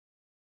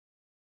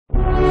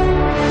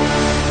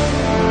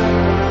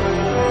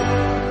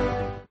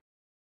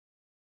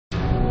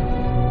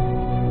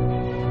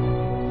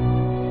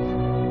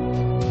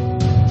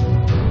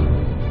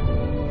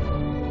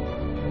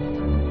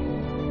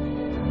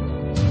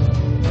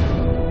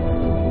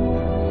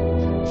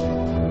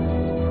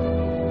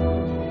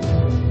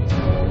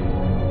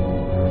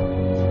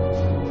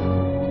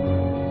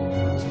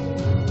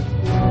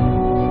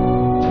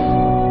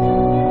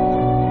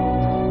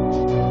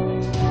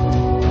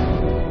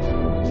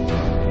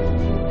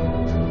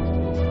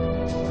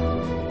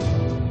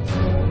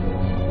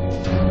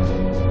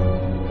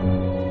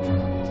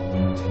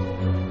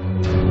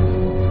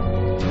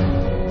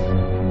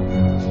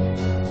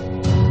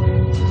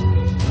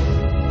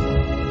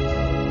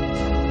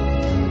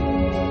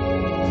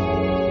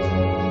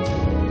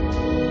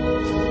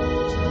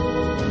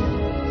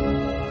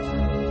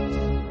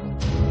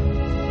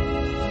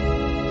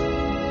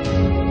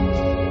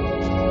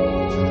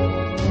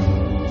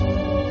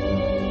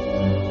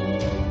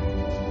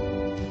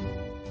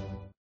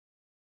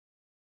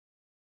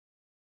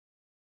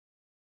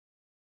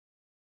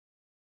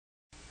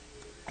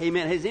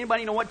Amen. Does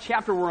anybody know what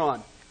chapter we're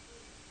on?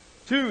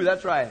 2,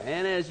 that's right.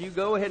 And as you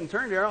go ahead and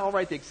turn there, I'll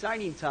write the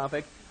exciting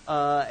topic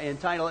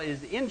and title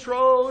is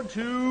Intro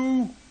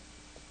to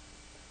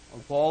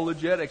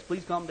Apologetics.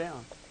 Please calm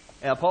down.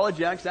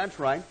 Apologetics, that's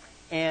right.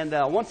 And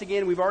once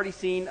again, we've already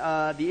seen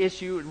the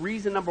issue.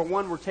 Reason number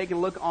 1, we're taking a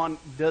look on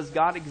does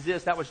God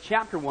exist? That was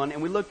chapter 1.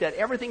 And we looked at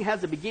everything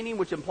has a beginning,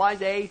 which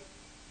implies a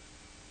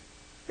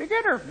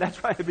beginner.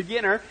 That's right, a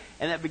beginner.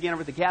 And that beginner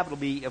with the capital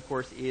B, of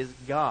course, is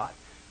God.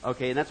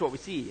 Okay, and that's what we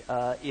see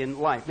in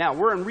life. Now,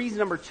 we're on reason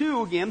number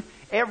 2 again.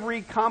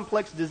 Every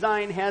complex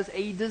design has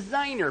a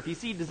designer. If you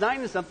see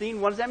design in something,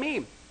 what does that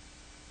mean?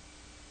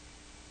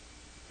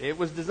 It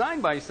was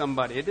designed by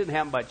somebody. It didn't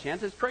happen by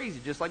chance. It's crazy.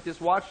 Just like this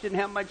watch didn't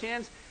happen by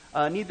chance,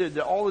 neither did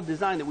all the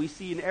design that we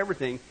see in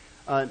everything,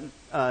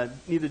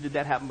 neither did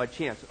that happen by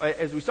chance.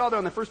 As we saw there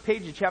on the first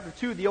page of chapter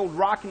 2, the old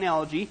rock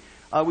analogy,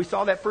 we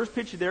saw that first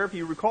picture there, if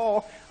you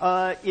recall.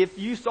 If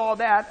you saw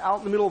that out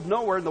in the middle of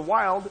nowhere in the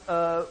wild,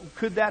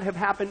 could that have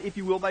happened, if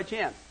you will, by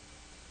chance?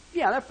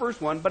 Yeah, that first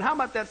one. But how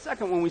about that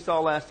second one we saw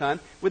last time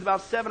with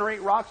about 7 or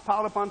 8 rocks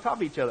piled up on top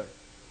of each other?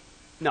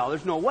 No,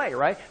 there's no way,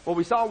 right? Well,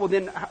 we saw, well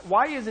then,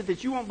 why is it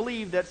that you won't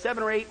believe that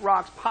 7 or 8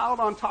 rocks piled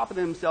on top of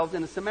themselves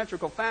in a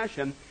symmetrical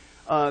fashion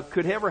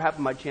could ever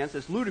happen by chance?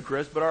 It's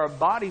ludicrous, but our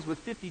bodies with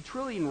 50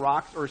 trillion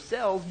rocks or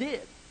cells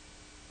did.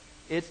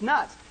 It's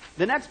nuts.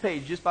 The next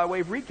page, just by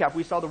way of recap,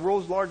 we saw the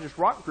world's largest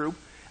rock group,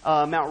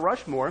 Mount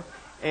Rushmore.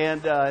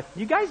 And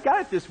you guys got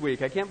it this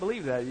week. I can't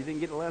believe that. You didn't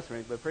get it last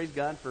week, but praise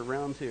God for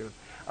round 2.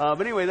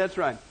 But anyway, that's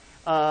right.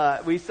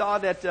 We saw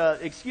that,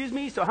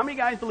 so how many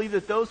guys believe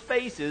that those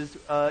faces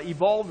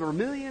evolved over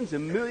millions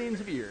and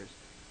millions of years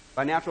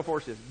by natural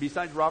forces?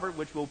 Besides Robert,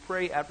 which we'll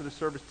pray after the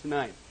service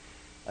tonight.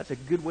 That's a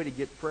good way to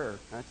get prayer.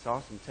 That's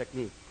awesome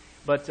technique.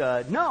 But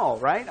no,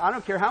 right? I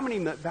don't care how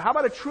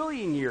about 1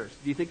 trillion years?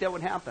 Do you think that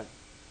would happen?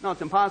 No,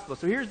 it's impossible.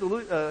 So here's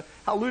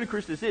how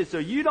ludicrous this is. So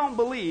you don't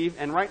believe,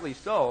 and rightly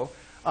so,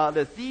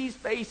 that these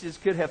faces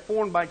could have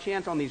formed by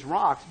chance on these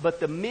rocks, but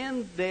the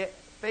men that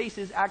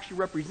faces actually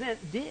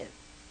represent did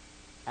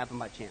happen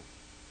by chance.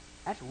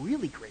 That's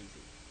really crazy.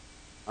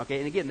 Okay,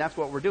 and again, that's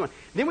what we're doing.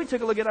 Then we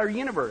took a look at our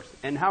universe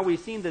and how we've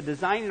seen the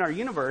design in our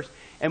universe,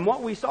 and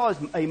what we saw is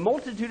a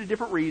multitude of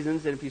different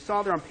reasons. And if you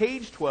saw there on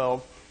page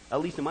 12, at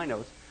least in my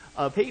notes,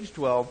 page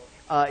 12,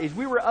 is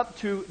we were up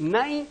to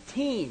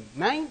 19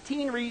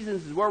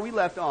 reasons is where we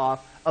left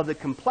off of the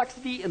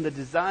complexity and the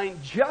design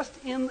just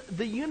in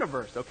the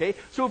universe, okay?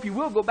 So if you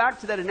will, go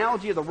back to that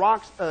analogy of the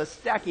rocks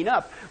stacking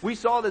up. We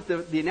saw that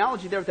the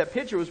analogy there with that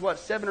picture was,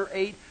 7 or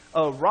 8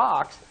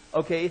 rocks,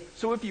 okay?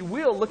 So if you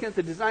will, looking at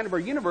the design of our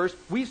universe,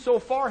 we so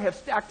far have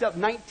stacked up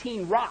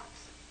 19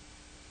 rocks.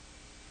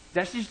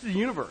 That's just the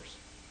universe.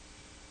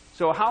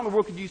 So how in the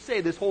world could you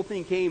say this whole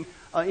thing came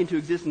into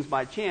existence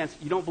by chance?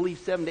 You don't believe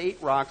 7 to 8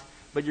 rocks,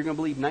 but you're going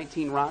to believe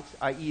 19 rocks,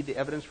 i.e. the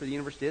evidence for the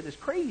universe did? It's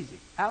crazy.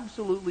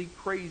 Absolutely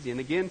crazy. And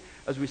again,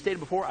 as we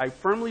stated before, I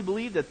firmly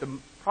believe that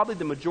probably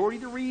the majority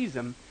of the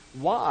reason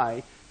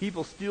why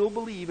people still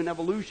believe in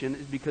evolution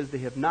is because they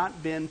have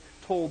not been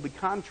told the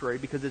contrary,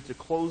 because it's a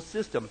closed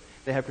system.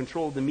 They have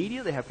control of the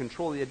media, they have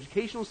control of the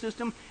educational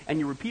system, and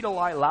you repeat a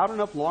lie loud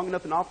enough, long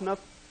enough, and often enough,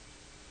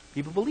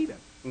 people believe it.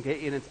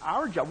 Okay? And it's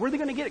our job. Where are they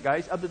going to get it,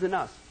 guys, other than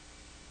us?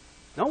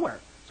 Nowhere.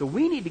 So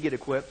we need to get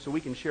equipped so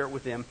we can share it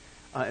with them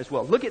as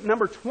well. Look at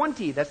number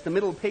 20. That's the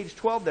middle of page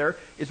 12 there,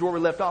 is where we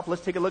left off.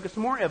 Let's take a look at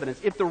some more evidence.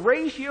 If the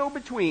ratio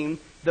between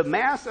the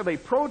mass of a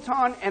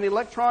proton, an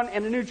electron,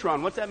 and a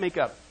neutron, what's that make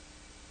up?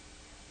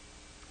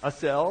 A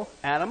cell,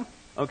 atom,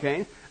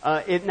 okay?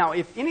 Now,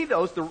 if any of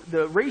those,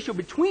 the ratio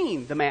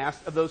between the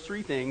mass of those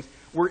 3 things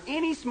were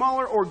any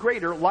smaller or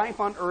greater,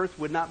 life on Earth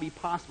would not be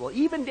possible.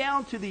 Even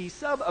down to the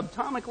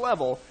subatomic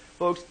level,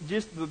 folks,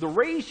 just the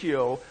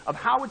ratio of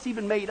how it's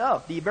even made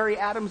up, the very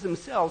atoms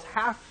themselves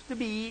have to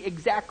be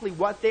exactly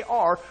what they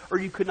are, or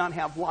you could not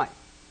have life.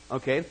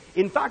 Okay?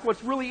 In fact,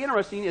 what's really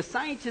interesting is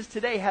scientists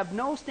today have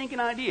no stinking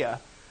idea.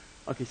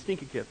 Okay,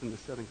 stinketh from the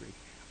Southern Greek.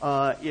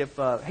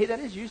 Hey, that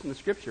is used in the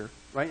Scripture,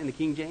 right, in the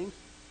King James.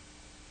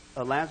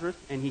 Lazarus,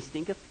 and he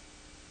stinketh.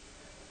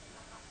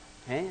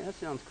 Hey, that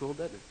sounds cool,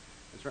 doesn't it?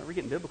 That's right, we're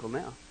getting biblical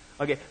now.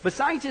 Okay, but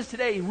scientists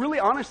today, really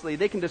honestly,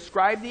 they can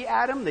describe the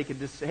atom. They can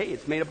just say, hey,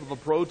 it's made up of a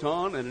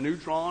proton and a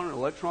neutron and an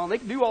electron. They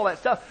can do all that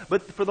stuff.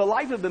 But for the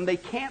life of them, they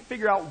can't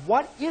figure out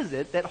what is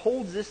it that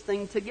holds this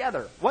thing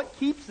together. What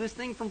keeps this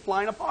thing from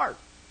flying apart?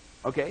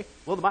 Okay,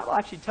 well, the Bible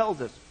actually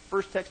tells us.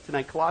 First text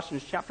tonight,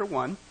 Colossians chapter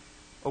 1.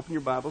 Open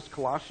your Bibles.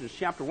 Colossians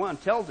chapter 1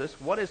 tells us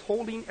what is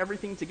holding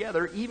everything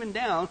together, even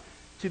down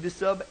to the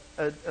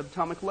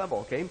subatomic level.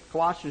 Okay,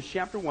 Colossians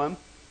chapter 1.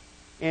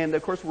 And,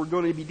 of course, we're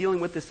going to be dealing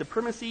with the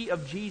supremacy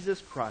of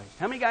Jesus Christ.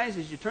 How many guys,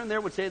 as you turn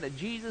there, would say that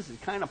Jesus is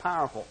kind of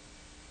powerful?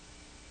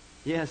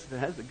 Yes, that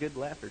has a good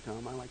laughter,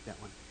 Tom. I like that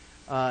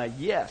one.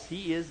 Yes,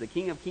 he is the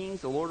King of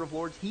Kings, the Lord of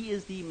Lords. He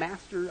is the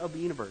master of the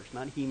universe,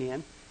 not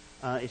He-Man.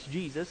 It's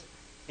Jesus.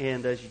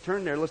 And as you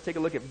turn there, let's take a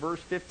look at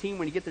verse 15.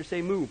 When you get there,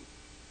 say moo.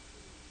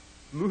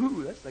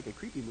 Moo. That's like a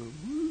creepy moo.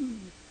 Moo.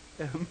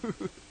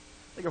 Moo.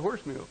 Like a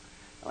horse moo.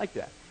 I like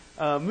that.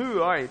 All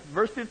right,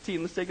 verse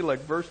 15, let's take a look.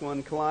 Verse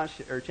 1,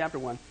 chapter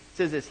 1,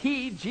 says this,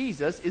 He,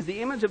 Jesus, is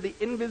the image of the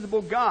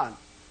invisible God.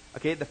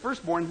 Okay, the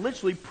firstborn,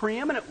 literally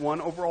preeminent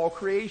one over all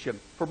creation.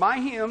 For by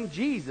him,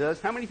 Jesus,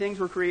 how many things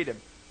were created?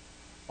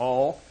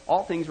 All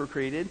things were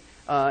created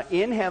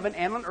in heaven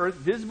and on earth,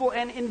 visible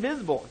and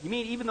invisible. You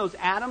mean even those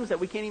atoms that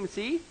we can't even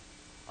see?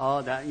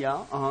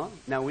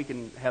 Now we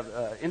can have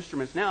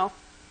instruments now,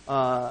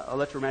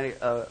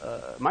 electromagnetic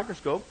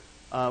microscope.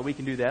 We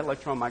can do that,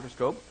 electron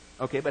microscope.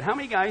 Okay, but how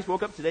many guys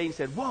woke up today and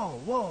said,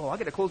 whoa, I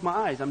got to close my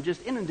eyes. I'm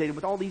just inundated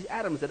with all these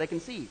atoms that I can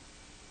see.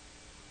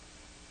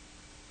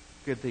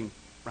 Good thing,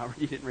 Robert,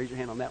 you didn't raise your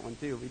hand on that one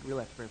too. We'd really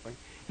have to pray for you.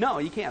 No,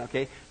 you can't,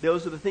 okay?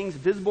 Those are the things,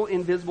 visible,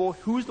 invisible.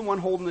 Who's the one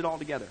holding it all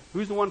together?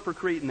 Who's the one for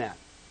creating that?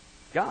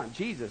 God,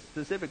 Jesus,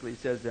 specifically,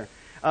 says there.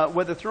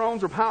 Whether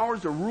thrones or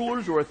powers or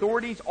rulers or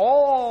authorities,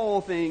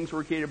 all things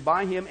were created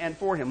by him and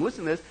for him.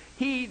 Listen to this.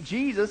 He,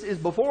 Jesus, is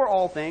before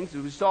all things.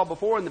 As we saw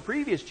before in the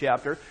previous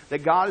chapter,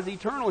 that God is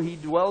eternal. He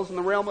dwells in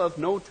the realm of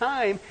no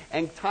time.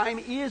 And time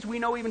is, we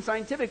know even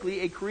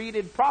scientifically, a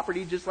created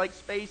property just like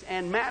space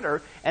and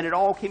matter. And it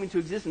all came into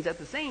existence at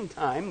the same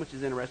time, which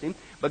is interesting.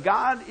 But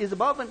God is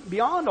above and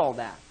beyond all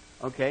that.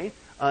 Okay?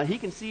 He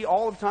can see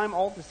all of time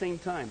all at the same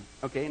time.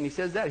 Okay? And he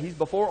says that. He's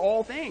before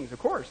all things, of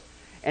course.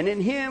 And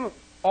in him,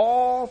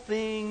 all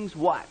things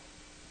what?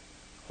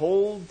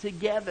 Hold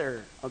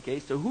together. Okay,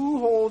 so who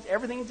holds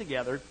everything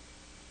together?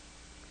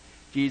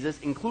 Jesus,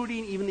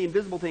 including even the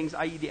invisible things,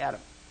 i.e. the atom.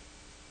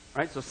 All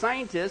right, so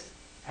scientists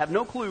have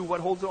no clue what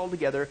holds it all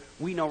together.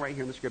 We know right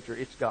here in the Scripture,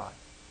 it's God.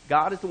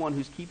 God is the one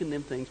who's keeping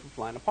them things from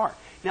flying apart.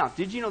 Now,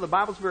 did you know the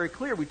Bible's very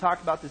clear, we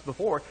talked about this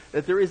before,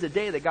 that there is a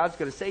day that God's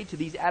going to say to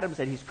these atoms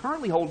that he's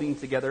currently holding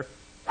together,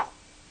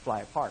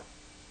 fly apart.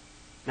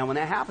 Now, when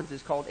that happens,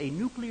 it's called a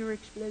nuclear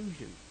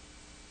explosion.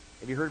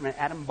 Have you heard of an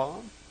atom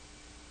bomb?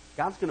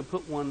 God's going to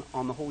put one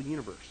on the whole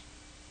universe.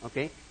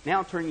 Okay?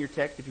 Now turn your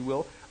text, if you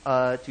will,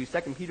 to 2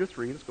 Peter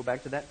 3. Let's go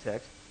back to that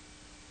text.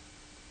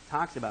 It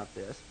talks about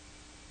this.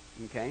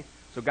 Okay?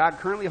 So God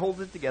currently holds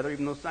it together,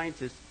 even though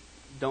scientists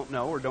don't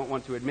know or don't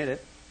want to admit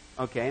it.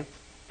 Okay?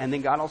 And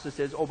then God also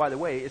says, oh, by the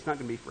way, it's not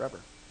going to be forever.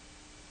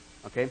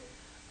 Okay?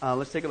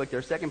 Let's take a look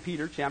there. 2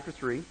 Peter chapter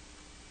 3.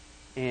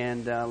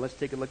 And let's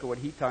take a look at what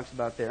he talks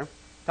about there.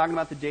 Talking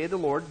about the day of the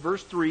Lord.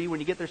 Verse 3. When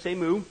you get there, say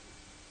moo.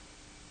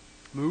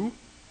 Moo.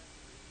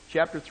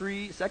 Chapter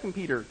 3, 2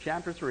 Peter,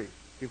 chapter 3.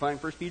 If you find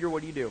 1 Peter,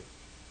 what do?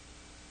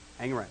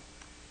 Hang around.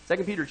 2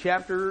 Peter,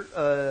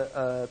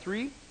 chapter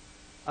 3,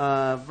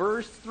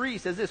 verse 3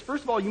 says this.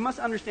 First of all, you must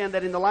understand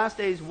that in the last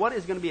days, what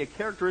is going to be a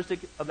characteristic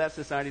of that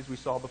society as we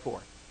saw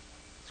before?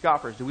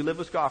 Scoffers. Do we live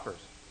with scoffers?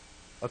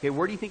 Okay,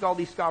 where do you think all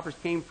these scoffers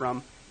came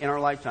from in our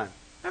lifetime?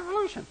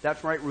 Evolution.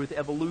 That's right, Ruth.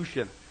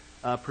 Evolution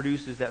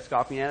produces that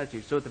scoffing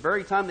attitude. So at the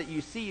very time that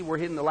you see we're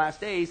hitting the last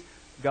days,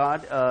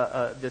 God,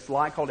 this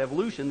lie called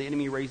evolution, the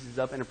enemy raises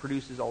up and it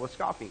produces all the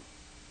scoffing.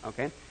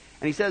 Okay?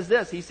 And he says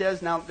this. He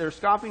says, now they're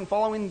scoffing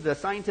following the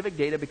scientific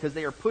data because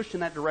they are pushed in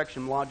that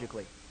direction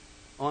logically.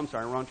 Oh, I'm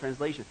sorry, wrong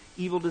translation.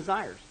 Evil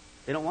desires.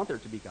 They don't want there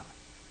to be God.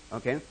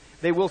 Okay?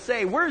 They will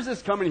say, where's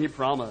this coming he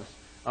promised?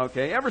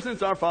 Okay? Ever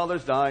since our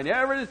fathers died,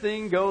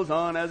 everything goes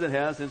on as it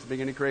has since the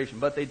beginning of creation.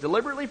 But they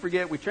deliberately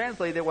forget, we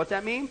translate it, what's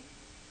that mean?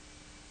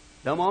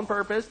 Dumb on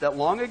purpose, that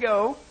long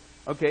ago,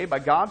 okay, by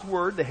God's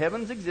word, the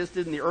heavens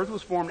existed and the earth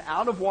was formed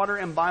out of water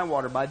and by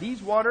water. By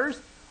these waters,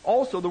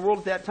 also the world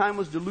at that time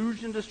was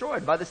deluged and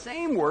destroyed. By the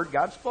same word,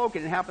 God spoke,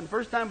 and it happened the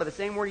first time. By the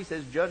same word, he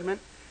says judgment.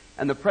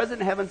 And the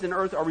present heavens and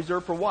earth are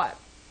reserved for what?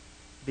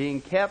 Being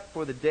kept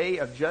for the day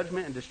of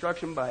judgment and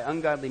destruction by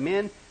ungodly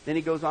men. Then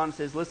he goes on and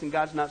says, listen,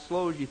 God's not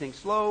slow as you think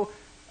slow.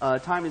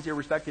 Time is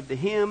irrespective to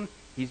him.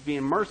 He's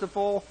being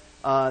merciful.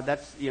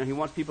 He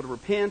wants people to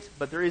repent.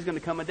 But there is going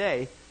to come a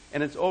day.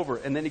 And it's over.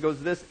 And then he goes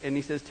to this, and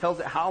he tells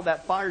it how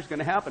that fire is going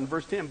to happen.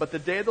 Verse 10, but the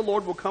day of the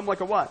Lord will come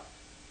like a what?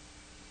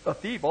 A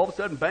thief. All of a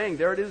sudden, bang,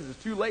 there it is.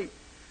 It's too late.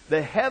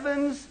 The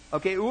heavens,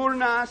 okay,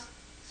 urnas,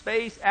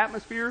 space,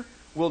 atmosphere,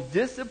 will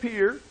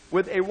disappear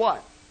with a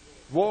what?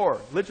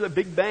 Roar. Literally a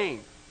big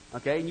bang.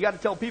 Okay, and you got to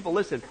tell people,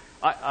 listen,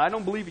 I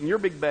don't believe in your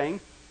big bang,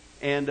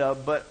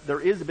 but there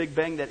is a big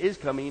bang that is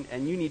coming,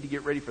 and you need to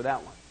get ready for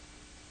that one.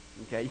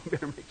 Okay, you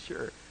better make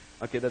sure.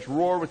 Okay, that's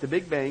roar with the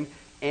big bang.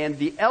 And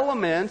the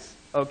elements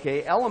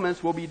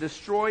will be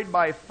destroyed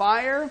by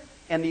fire,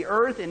 and the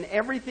earth and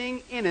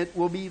everything in it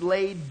will be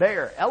laid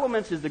bare.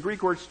 Elements is the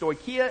Greek word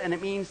stoicheia, and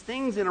it means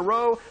things in a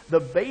row, the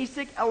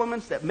basic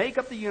elements that make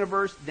up the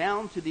universe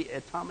down to the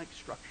atomic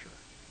structure.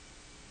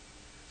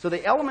 So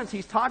the elements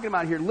he's talking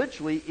about here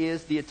literally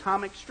is the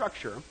atomic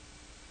structure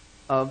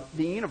of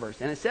the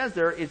universe. And it says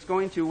there, it's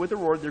going to, with the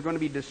word, they're going to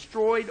be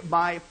destroyed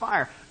by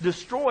fire.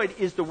 Destroyed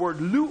is the word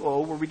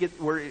luo,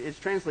 where it's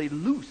translated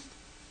loosed.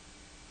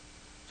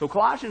 So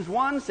Colossians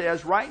 1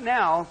 says right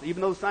now,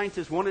 even though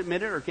scientists won't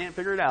admit it or can't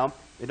figure it out,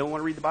 they don't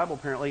want to read the Bible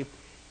apparently,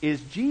 is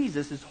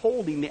Jesus is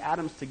holding the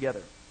atoms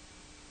together.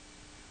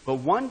 But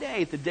one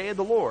day, at the day of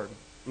the Lord,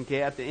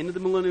 okay, at the end of the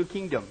millennial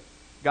kingdom,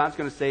 God's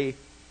going to say,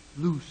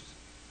 loose.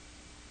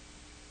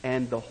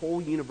 And the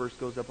whole universe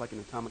goes up like an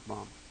atomic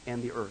bomb,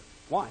 and the earth.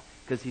 Why?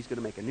 Because he's going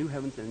to make a new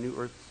heavens and a new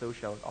earth, so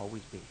shall it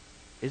always be.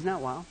 Isn't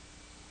that wild?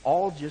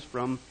 All just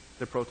from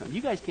the proton.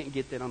 You guys can't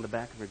get that on the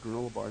back of a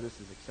granola bar. This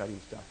is exciting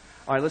stuff.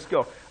 All right, let's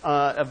go.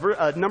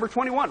 Number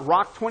 21,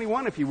 rock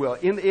 21, if you will.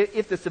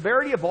 If the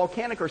severity of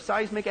volcanic or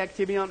seismic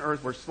activity on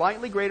Earth were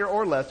slightly greater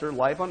or lesser,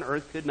 life on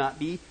Earth could not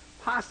be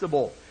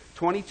possible.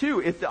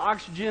 22, if the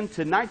oxygen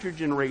to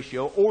nitrogen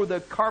ratio or the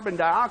carbon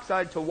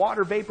dioxide to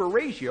water vapor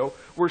ratio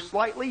were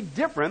slightly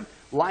different,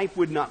 life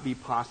would not be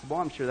possible.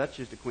 I'm sure that's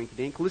just a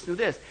quink-a-dink. Listen to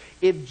this.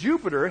 If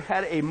Jupiter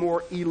had a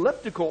more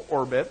elliptical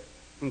orbit,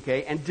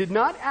 okay, and did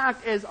not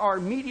act as our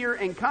meteor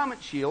and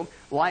comet shield,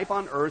 life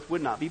on Earth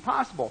would not be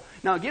possible.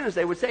 Now, again, as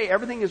they would say,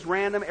 everything is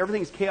random,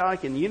 everything is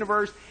chaotic in the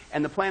universe,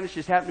 and the planets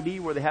just happen to be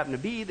where they happen to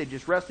be. They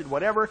just rested,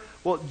 whatever.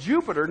 Well,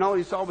 Jupiter, not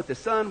only saw with the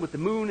sun, with the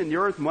moon, and the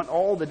Earth, and what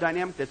all the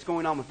dynamic that's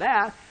going on with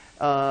that,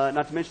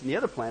 not to mention the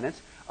other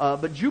planets,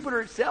 but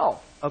Jupiter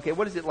itself, okay,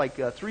 what is it, like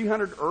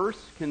 300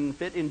 Earths can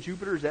fit in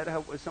Jupiter? Is that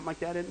how, something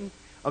like that, isn't it?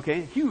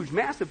 Okay, huge,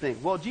 massive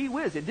thing. Well, gee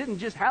whiz, it didn't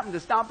just happen to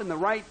stop in the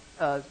right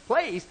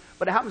place,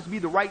 but it happens to be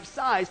the right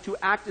size to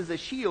act as a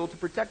shield to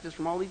protect us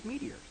from all these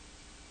meteors.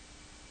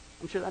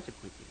 I'm sure that's a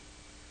quick thing.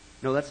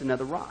 No, that's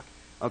another rock.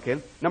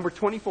 Okay, number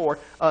 24,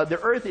 the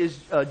Earth is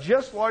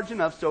just large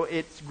enough so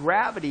its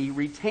gravity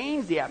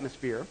retains the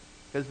atmosphere,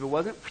 because if it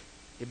wasn't,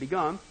 it'd be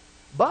gone.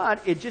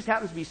 But it just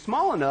happens to be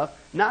small enough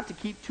not to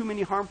keep too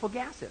many harmful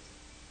gases.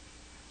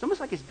 It's almost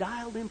like it's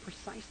dialed in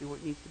precisely where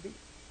it needs to be.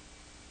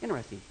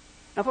 Interesting.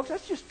 Now, folks,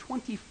 that's just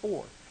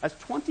 24. That's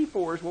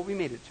 24 is what we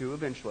made it to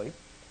eventually.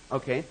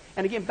 Okay?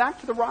 And again,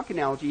 back to the rock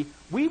analogy,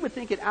 we would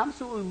think it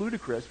absolutely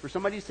ludicrous for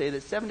somebody to say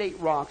that 7 to 8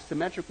 rocks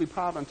symmetrically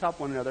piled on top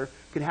of one another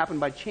could happen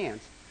by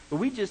chance. But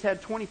we just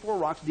had 24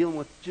 rocks dealing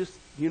with just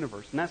the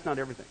universe, and that's not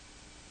everything.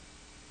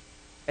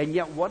 And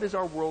yet, what does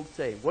our world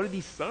say? What do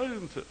these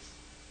scientists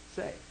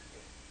say?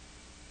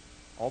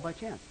 All by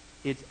chance.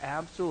 It's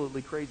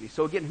absolutely crazy.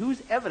 So again,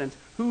 whose evidence,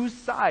 whose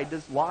side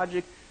does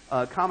logic,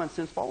 common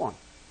sense fall on?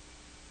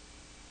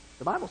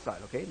 The Bible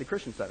side, okay? The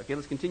Christian side. Okay,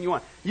 let's continue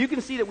on. You can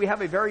see that we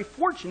have a very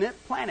fortunate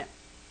planet,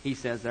 he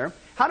says there.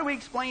 How do we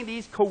explain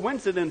these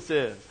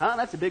coincidences? Huh?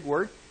 That's a big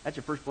word. That's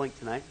your first blank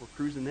tonight. We're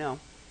cruising now.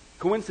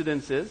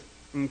 Coincidences.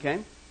 Okay?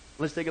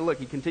 Let's take a look.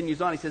 He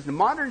continues on. He says, the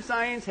modern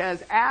science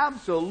has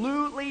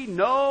absolutely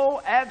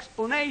no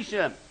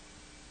explanation.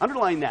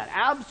 Underline that.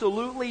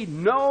 Absolutely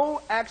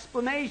no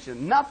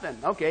explanation. Nothing.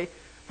 Okay?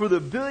 For the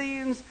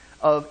billions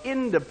of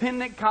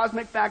independent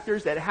cosmic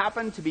factors that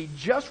happen to be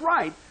just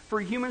right for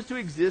humans to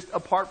exist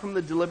apart from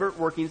the deliberate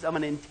workings of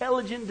an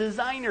intelligent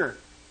designer.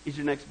 Is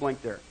your next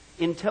blank there.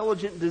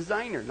 Intelligent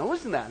designer. Now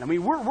listen to that. I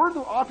mean, we're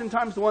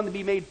oftentimes the one to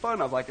be made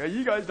fun of. Like, oh,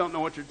 you guys don't know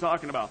what you're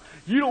talking about.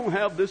 You don't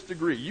have this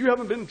degree. You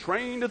haven't been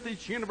trained at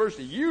this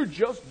university. You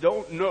just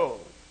don't know.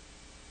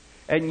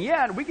 And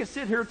yet, we can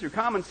sit here through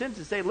common sense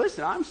and say,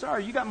 listen, I'm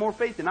sorry, you got more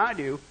faith than I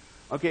do.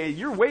 Okay,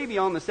 you're way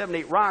beyond the 7 to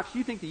 8 rocks.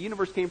 You think the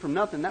universe came from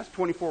nothing. That's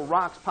 24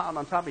 rocks piled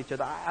on top of each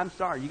other. I'm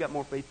sorry, you got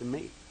more faith than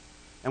me.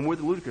 And we're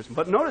the ludicrous.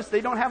 But notice they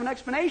don't have an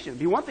explanation. It'd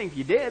be one thing if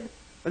you did,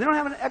 but they don't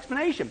have an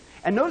explanation.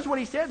 And notice what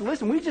he said.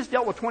 Listen, we just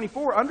dealt with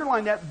 24.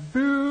 Underline that.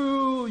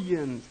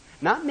 Billions.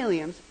 Not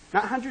millions.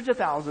 Not hundreds of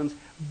thousands.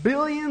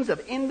 Billions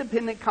of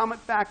independent comic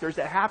factors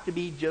that have to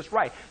be just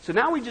right. So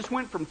now we just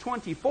went from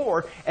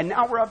 24, and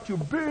now we're up to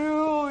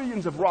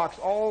billions of rocks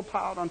all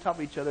piled on top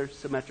of each other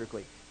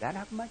symmetrically. That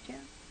happened by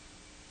chance?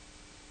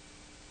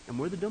 And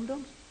we're the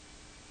dum-dums?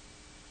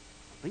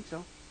 I think so.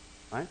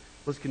 All right?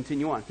 Let's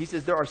continue on. He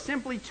says, there are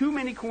simply too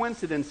many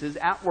coincidences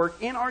at work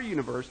in our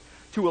universe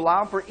to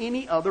allow for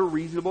any other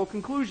reasonable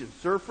conclusion.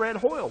 Sir Fred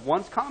Hoyle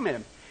once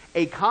commented,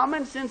 a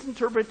common sense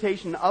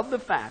interpretation of the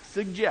facts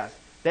suggests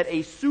that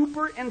a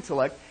super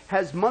intellect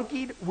has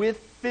monkeyed with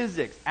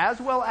physics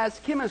as well as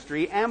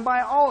chemistry and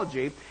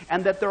biology,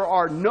 and that there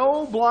are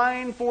no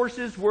blind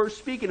forces worth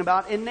speaking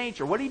about in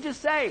nature. What did he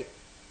just say?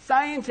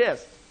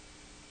 Scientists.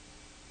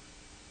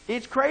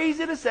 It's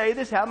crazy to say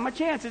this happened by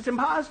chance. It's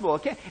impossible.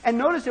 Okay? And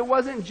notice it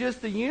wasn't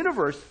just the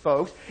universe,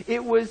 folks.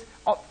 It was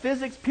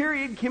physics,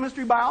 period,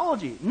 chemistry,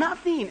 biology.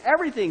 Nothing,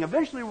 everything.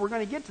 Eventually we're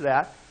going to get to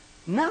that.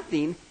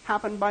 Nothing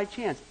happened by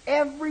chance.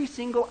 Every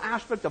single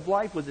aspect of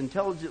life was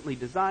intelligently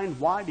designed.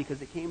 Why?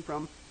 Because it came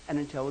from an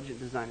intelligent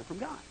designer from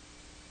God.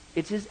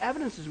 It's his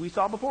evidence, as we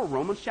saw before,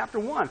 Romans chapter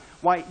 1.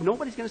 Why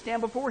nobody's going to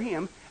stand before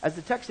him, as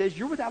the text says,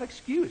 you're without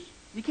excuse.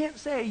 You can't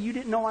say you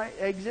didn't know I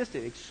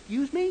existed.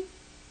 Excuse me?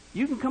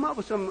 You can come up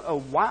with some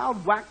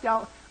wild, whacked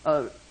out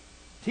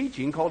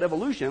teaching called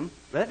evolution,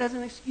 but that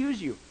doesn't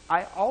excuse you.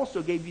 I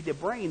also gave you the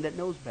brain that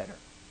knows better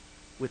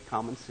with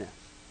common sense.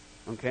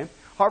 Okay?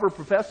 Harvard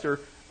professor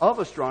of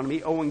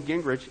astronomy, Owen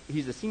Gingrich,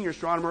 he's a senior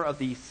astronomer of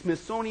the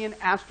Smithsonian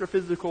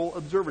Astrophysical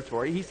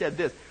Observatory. He said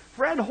this,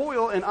 Fred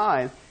Hoyle and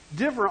I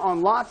differ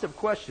on lots of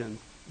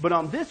questions, but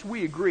on this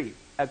we agree.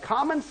 A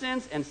common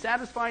sense and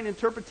satisfying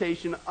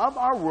interpretation of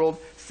our world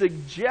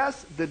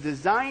suggests the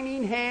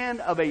designing hand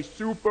of a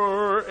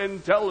super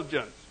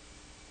intelligence.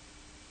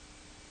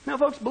 Now,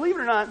 folks, believe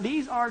it or not,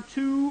 these are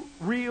two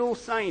real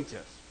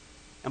scientists.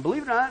 And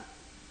believe it or not,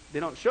 they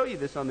don't show you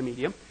this on the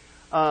media,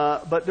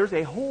 but there's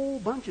a whole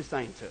bunch of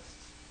scientists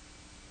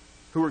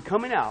who are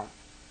coming out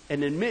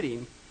and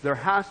admitting there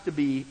has to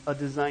be a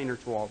designer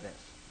to all this.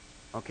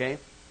 Okay?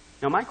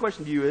 Now my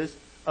question to you is,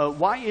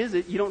 why is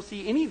it you don't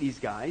see any of these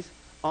guys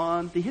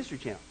on the History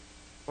Channel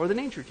or the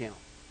Nature Channel?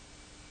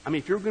 I mean,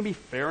 if you're going to be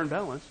fair and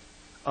balanced,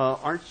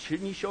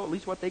 shouldn't you show at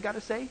least what they got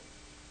to say?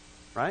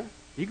 Right?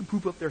 You can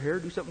poop up their hair,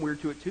 do something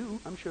weird to it too.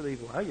 I'm sure they'd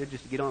allow you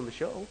just to get on the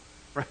show.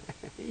 Right?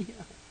 Yeah.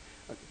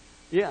 Okay.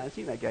 Yeah, I've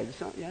seen that guy.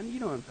 Yeah, you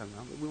know what I'm talking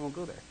about, but we won't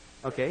go there.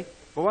 Okay?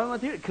 But why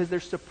don't they do it? Because they're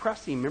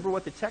suppressing. Remember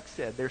what the text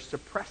said. They're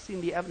suppressing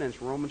the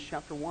evidence, Romans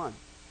chapter 1.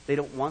 They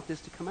don't want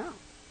this to come out.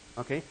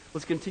 Okay?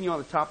 Let's continue on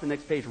the top of the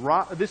next page.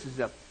 This is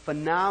a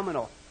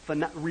phenomenal.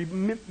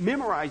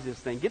 Memorize this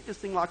thing. Get this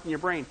thing locked in your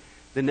brain.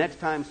 The next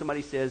time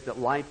somebody says that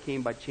life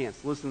came by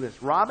chance. Listen to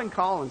this. Robin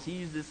Collins, he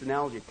used this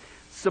analogy.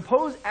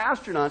 Suppose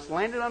astronauts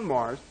landed on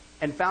Mars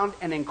and found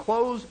an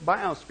enclosed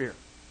biosphere.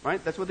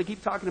 Right? That's what they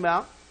keep talking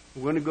about.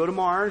 We're going to go to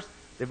Mars.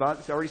 They've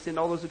already sent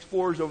all those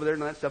explorers over there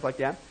and all that stuff like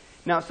that.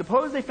 Now,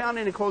 suppose they found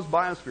an enclosed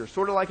biosphere,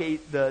 sort of like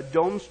the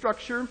dome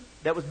structure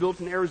that was built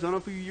in Arizona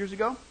a few years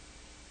ago.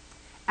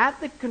 At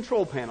the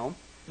control panel,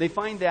 they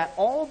find that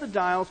all the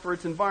dials for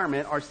its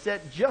environment are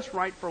set just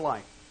right for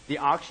life. The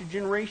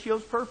oxygen ratio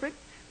is perfect.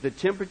 The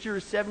temperature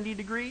is 70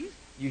 degrees.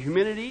 The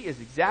humidity is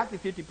exactly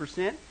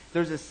 50%.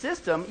 There's a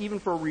system even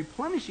for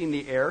replenishing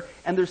the air,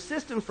 and there's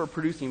systems for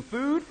producing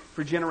food,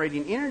 for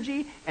generating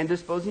energy, and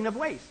disposing of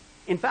waste.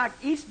 In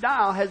fact, each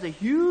dial has a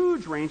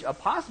huge range of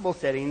possible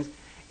settings,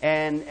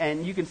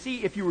 and you can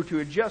see if you were to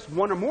adjust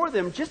one or more of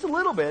them just a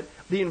little bit,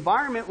 the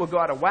environment will go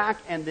out of whack,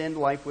 and then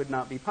life would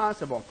not be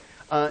possible.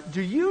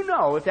 Do you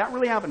know, if that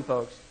really happened,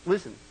 folks,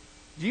 listen,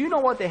 do you know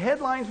what the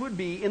headlines would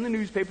be in the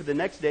newspaper the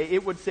next day?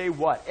 It would say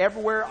what?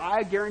 Everywhere,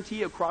 I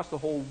guarantee, across the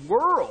whole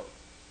world,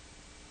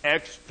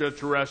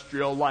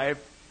 extraterrestrial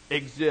life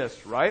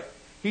exists, right?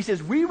 He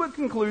says, we would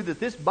conclude that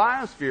this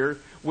biosphere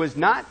was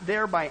not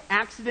there by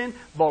accident.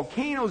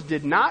 Volcanoes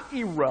did not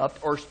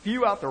erupt or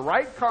spew out the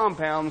right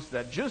compounds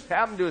that just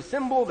happened to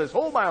assemble this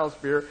whole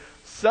biosphere.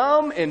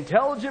 Some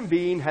intelligent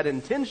being had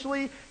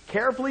intentionally,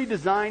 carefully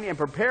designed and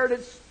prepared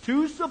it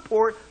to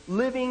support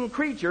living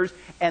creatures,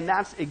 and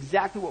that's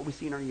exactly what we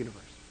see in our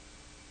universe.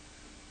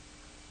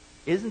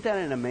 Isn't that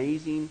an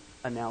amazing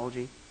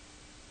analogy?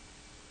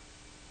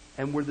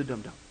 And we're the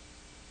dum-dum.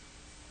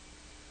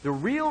 The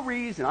real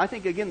reason, I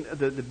think, again,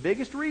 the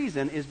biggest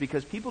reason is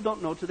because people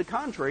don't know to the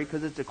contrary,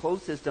 because it's a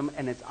closed system,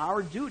 and it's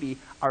our duty,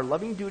 our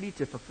loving duty,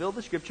 to fulfill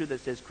the scripture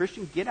that says,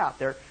 Christian, get out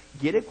there,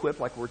 get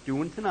equipped like we're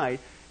doing tonight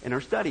in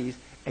our studies,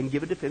 and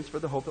give a defense for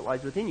the hope that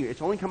lies within you.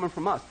 It's only coming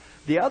from us.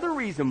 The other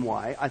reason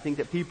why I think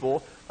that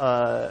people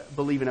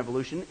believe in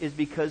evolution is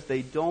because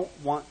they don't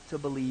want to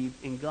believe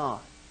in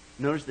God.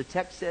 Notice the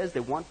text says they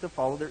want to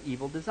follow their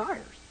evil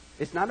desires.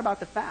 It's not about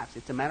the facts.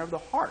 It's a matter of the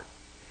heart.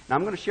 Now,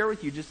 I'm going to share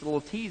with you just a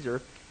little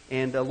teaser.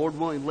 And Lord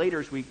willing,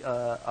 later as we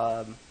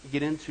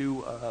get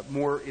into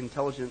more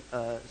intelligent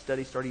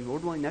studies starting,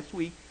 Lord willing, next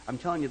week, I'm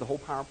telling you, the whole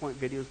PowerPoint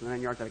videos, the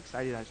 9 yards, I'm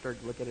excited. I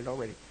started to look at it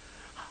already.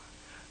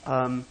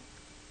 I'm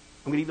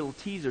going to give you a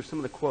little teaser, some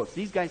of the quotes.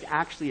 These guys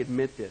actually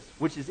admit this,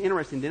 which is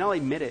interesting. They not only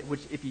admit it,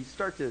 which if you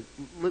start to,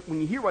 when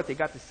you hear what they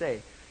got to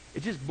say,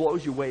 it just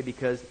blows you away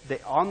because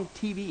on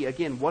TV,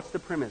 again, what's the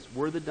premise?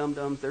 We're the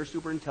dum-dums. They're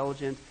super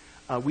intelligent.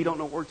 We don't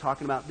know what we're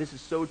talking about. This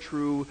is so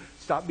true.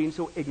 Stop being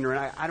so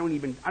ignorant. I'm not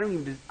even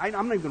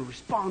going to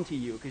respond to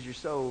you because you're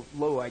so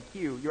low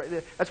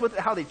IQ. That's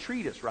how they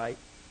treat us, right?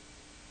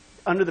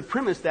 Under the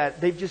premise that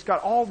they've just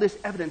got all this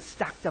evidence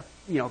stacked up,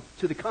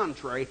 to the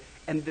contrary,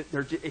 and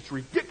it's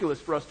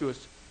ridiculous for us to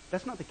assume.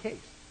 That's not the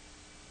case.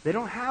 They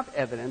don't have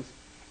evidence,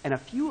 and a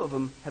few of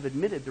them have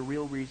admitted the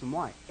real reason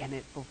why, and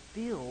it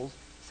fulfills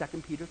 2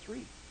 Peter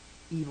 3,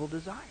 evil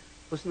desire.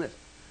 Listen to this.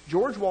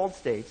 George Wald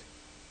states,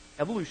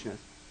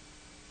 evolutionist,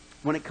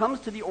 when it comes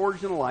to the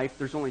origin of life,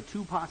 there's only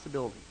two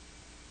possibilities.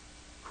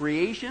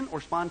 Creation or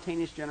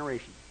spontaneous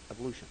generation,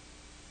 evolution.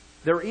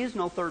 There is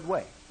no third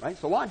way, right?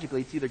 So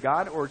logically, it's either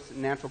God or it's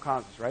natural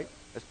causes, right?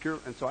 That's pure.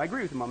 And so I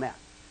agree with him on that.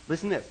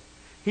 Listen to this.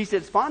 He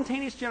said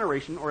spontaneous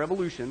generation or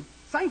evolution,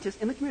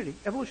 scientists in the community,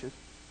 evolutionists,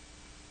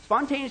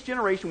 spontaneous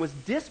generation was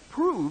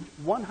disproved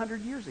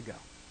 100 years ago.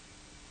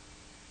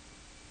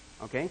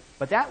 Okay?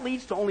 But that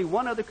leads to only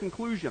one other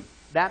conclusion,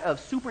 that of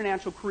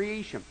supernatural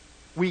creation.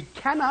 We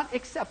cannot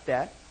accept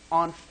that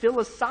on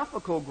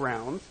philosophical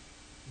grounds.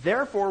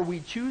 Therefore,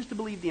 we choose to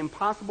believe the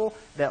impossible,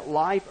 that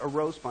life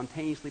arose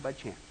spontaneously by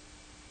chance.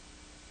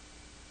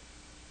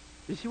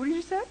 You see what he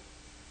just said?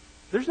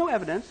 There's no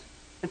evidence.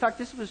 In fact,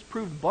 this was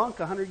proved bunk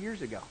 100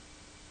 years ago.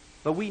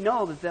 But we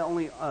know that the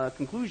only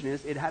conclusion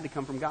is it had to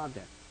come from God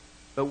then.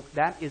 But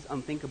that is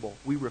unthinkable.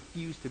 We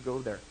refuse to go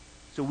there.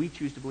 So we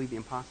choose to believe the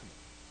impossible.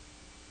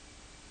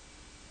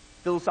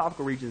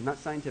 Philosophical reasons, not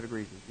scientific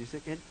reasons. You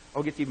see it? Oh,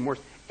 it gets even worse.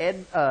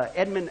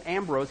 Edmund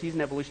Ambrose, he's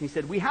an evolutionist,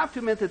 he said, we have to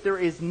admit that there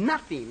is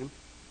nothing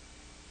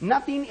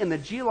in the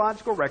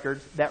geological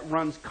records that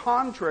runs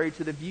contrary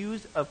to the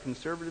views of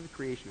conservative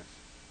creationists.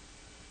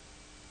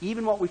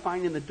 Even what we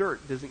find in the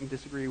dirt doesn't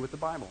disagree with the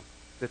Bible,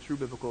 the true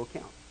biblical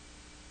account.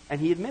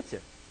 And he admits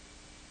it.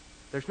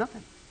 There's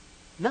nothing.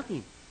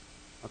 Nothing.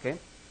 Okay?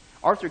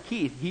 Arthur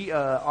Keith, he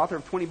author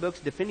of 20 books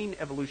defending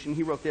evolution,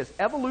 he wrote this: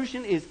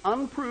 evolution is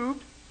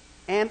unproved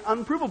and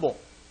unprovable.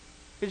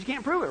 Because you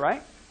can't prove it,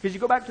 right? Because you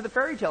go back to the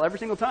fairy tale every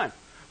single time.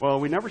 Well,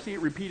 we never see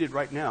it repeated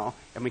right now,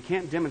 and we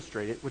can't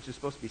demonstrate it, which is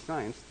supposed to be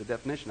science, the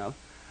definition of.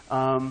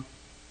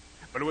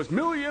 But it was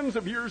millions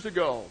of years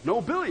ago.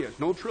 No billions,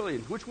 no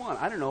trillions. Which one?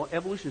 I don't know.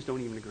 Evolutionists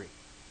don't even agree.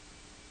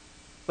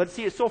 But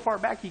see, it's so far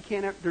back,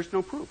 there's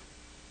no proof.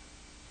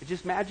 It's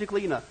just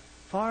magically in a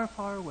far,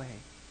 far away,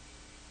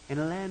 in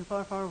a land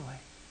far, far away,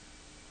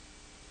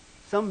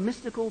 some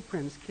mystical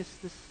prince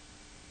kissed this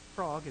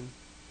frog, and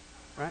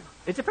right?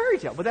 It's a fairy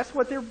tale, but that's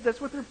what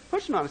they're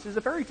pushing on us, is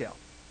a fairy tale.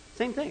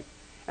 Same thing.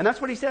 And that's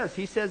what he says.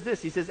 He says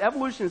this. He says,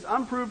 evolution is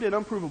unproved and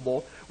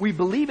unprovable. We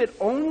believe it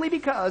only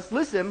because,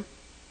 listen,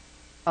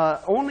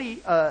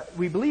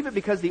 we believe it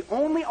because the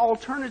only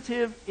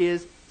alternative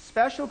is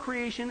special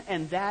creation,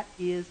 and that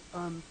is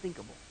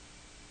unthinkable.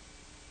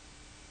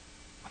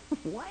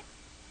 What?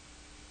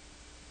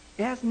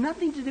 It has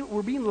nothing to do,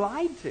 we're being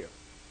lied to.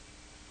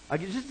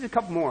 Just a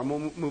couple more and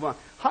we'll move on.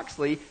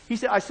 Huxley, he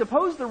said, I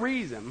suppose the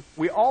reason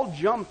we all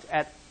jumped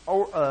at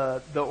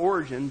the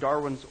origin,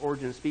 Darwin's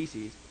origin of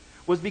species,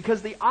 was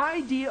because the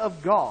idea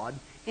of God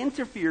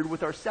interfered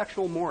with our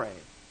sexual mores.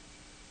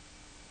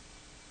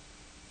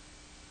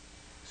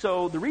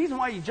 So the reason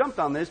why you jumped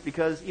on this,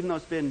 because even though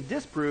it's been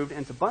disproved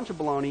and it's a bunch of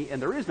baloney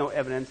and there is no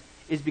evidence,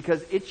 is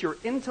because it's your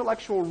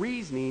intellectual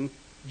reasoning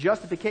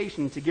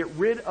justification to get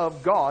rid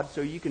of God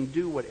so you can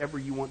do whatever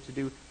you want to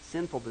do,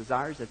 sinful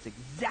desires. That's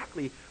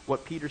exactly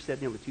what Peter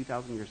said nearly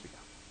 2,000 years ago.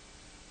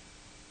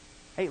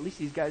 Hey, at least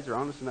these guys are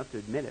honest enough to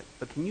admit it.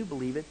 But can you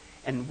believe it?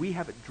 And we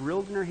have it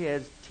drilled in our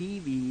heads,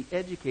 TV,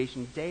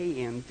 education, day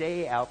in,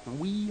 day out, from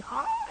wee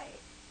high.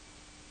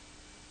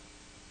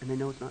 And they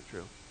know it's not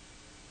true.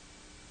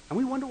 And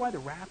we wonder why the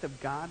wrath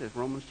of God, as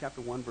Romans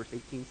chapter 1, verse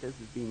 18 says,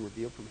 is being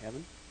revealed from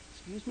heaven.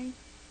 Excuse me?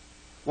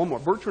 One more.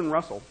 Bertrand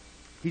Russell,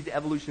 he's the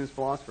evolutionist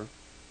philosopher,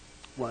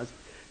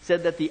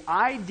 said that the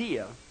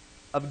idea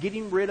of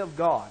getting rid of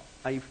God,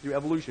 i.e. through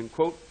evolution,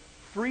 quote,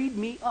 freed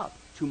me up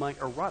to my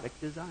erotic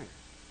desires.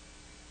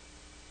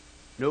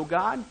 No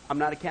God, I'm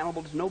not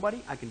accountable to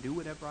nobody, I can do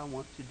whatever I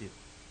want to do.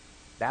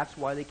 That's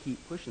why they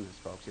keep pushing this,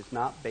 folks. It's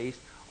not based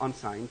on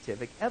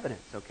scientific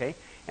evidence, okay?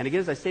 And again,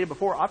 as I stated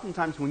before,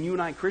 oftentimes when you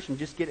and I, Christians,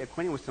 just get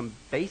acquainted with some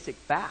basic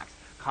facts,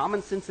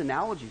 common sense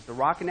analogies, the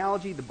rock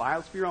analogy, the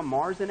biosphere on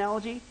Mars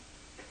analogy,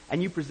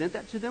 and you present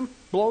that to them,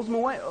 blows them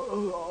away,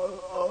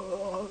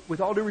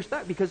 with all due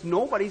respect, because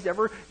nobody's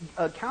ever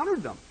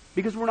countered them,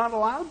 because we're not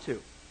allowed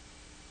to,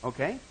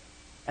 okay?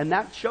 And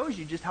that shows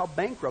you just how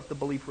bankrupt the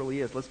belief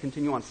really is. Let's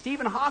continue on.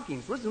 Stephen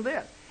Hawking, listen to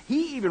this.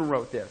 He even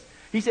wrote this.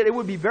 He said, it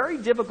would be very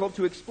difficult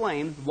to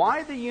explain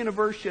why the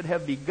universe should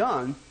have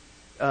begun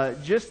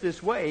just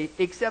this way,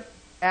 except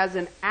as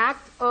an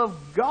act of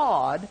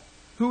God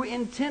who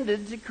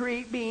intended to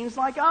create beings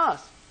like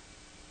us.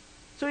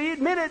 So he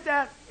admitted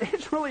that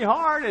it's really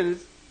hard, and it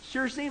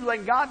sure seems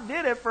like God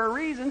did it for a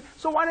reason,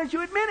 so why don't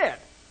you admit it?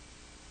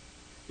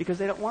 Because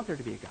they don't want there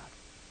to be a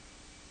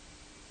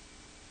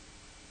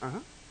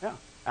God. Yeah,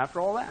 after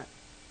all that.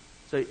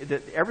 So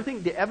the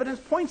evidence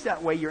points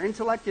that way, your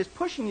intellect is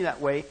pushing you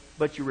that way,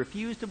 but you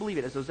refuse to believe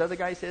it. As those other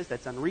guys says,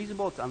 that's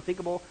unreasonable, it's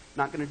unthinkable,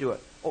 not going to do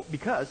it. Oh,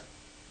 because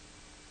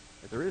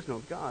if there is no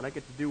God, I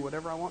get to do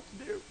whatever I want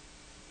to do.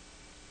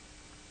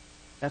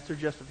 That's their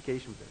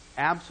justification for this.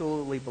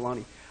 Absolutely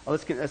baloney.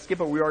 Let's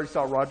skip over. We already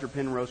saw Roger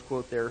Penrose's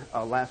quote there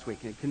last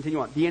week. And continue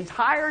on. The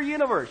entire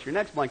universe, your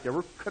next blank there,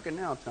 we're cooking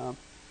now, Tom.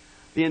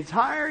 The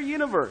entire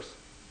universe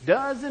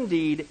does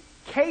indeed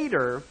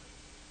cater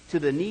to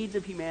the needs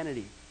of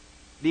humanity.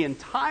 The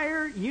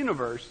entire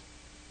universe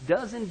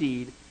does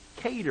indeed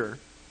cater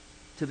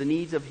to the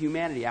needs of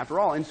humanity. After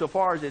all,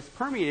 insofar as it's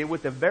permeated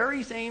with the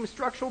very same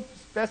structural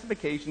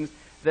specifications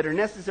that are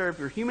necessary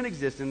for human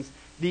existence,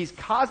 these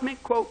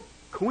cosmic, quote,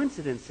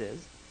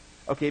 coincidences,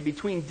 okay,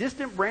 between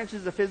distant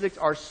branches of physics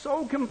are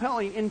so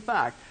compelling, in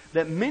fact,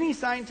 that many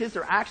scientists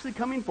are actually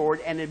coming forward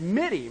and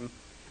admitting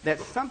that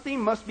something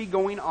must be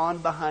going on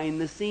behind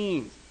the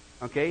scenes.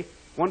 Okay?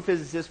 One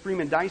physicist,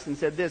 Freeman Dyson,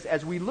 said this: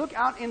 as we look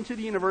out into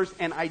the universe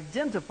and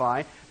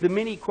identify the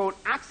many, quote,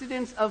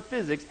 accidents of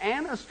physics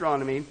and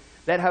astronomy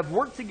that have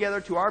worked together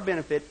to our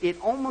benefit,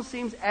 it almost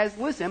seems as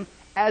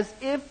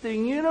if the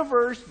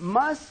universe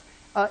must,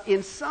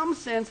 in some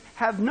sense,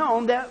 have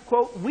known that,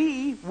 quote,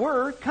 we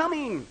were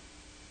coming.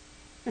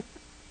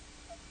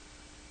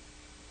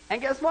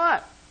 And guess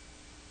what?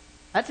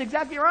 That's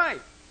exactly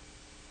right.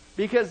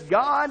 Because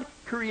God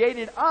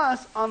created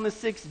us on the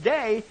 6th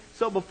day,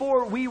 so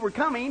before we were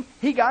coming,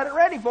 He got it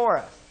ready for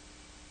us.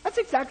 That's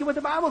exactly what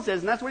the Bible says,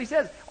 and that's what He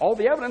says. All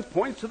the evidence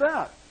points to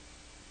that.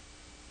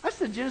 That's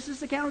the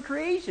Genesis account of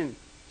creation.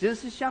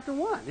 Genesis chapter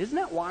 1. Isn't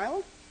that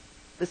wild?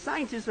 The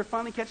scientists are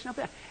finally catching up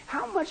to that.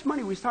 How much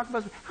money, we talked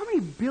about, how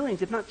many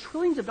billions, if not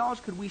trillions of dollars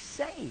could we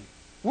save?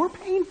 We're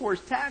paying for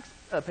as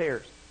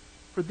taxpayers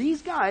for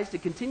these guys to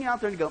continue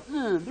out there and go,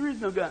 there is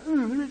no God,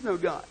 there is no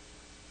God.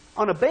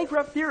 On a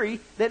bankrupt theory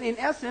that in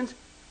essence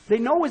they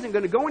know isn't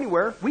going to go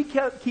anywhere. We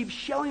keep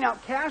shelling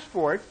out cash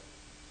for it.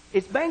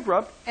 It's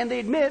bankrupt, and they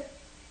admit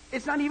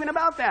it's not even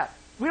about that.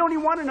 We don't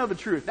even want to know the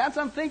truth. That's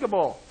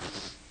unthinkable.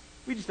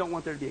 We just don't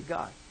want there to be a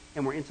God,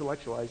 and we're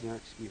intellectualizing our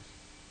excuse.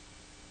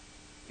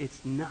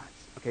 It's nuts.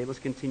 Okay, let's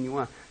continue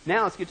on.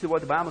 Now let's get to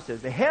what the Bible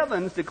says. The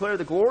heavens declare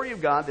the glory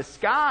of God. The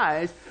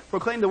skies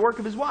proclaim the work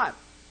of His what?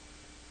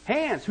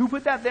 Hands. Who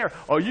put that there?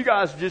 Oh, you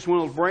guys are just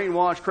one of those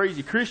brainwashed,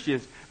 crazy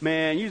Christians.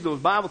 Man, use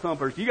those Bible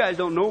thumpers. You guys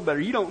don't know better.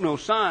 You don't know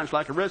science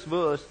like the rest of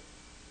us.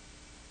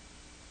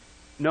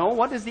 No,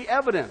 what is the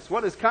evidence?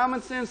 What does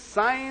common sense,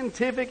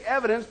 scientific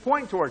evidence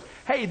point towards?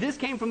 Hey, this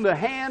came from the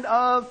hand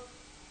of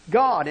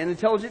God, an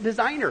intelligent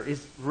designer.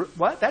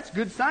 What? That's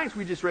good science.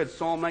 We just read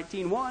Psalm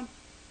 19:1.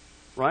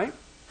 Right?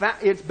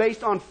 It's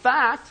based on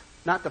fact,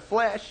 not the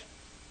flesh,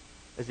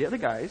 as the other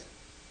guys.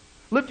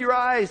 Lift your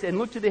eyes and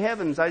look to the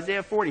heavens,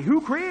 Isaiah 40.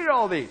 Who created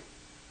all these?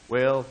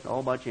 Well,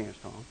 all by chance,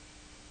 Tom.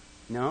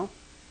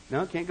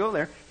 No, can't go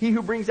there. He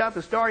who brings out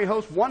the starry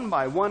host one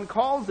by one,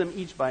 calls them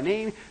each by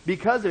name.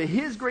 Because of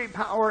His great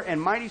power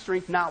and mighty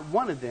strength, not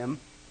one of them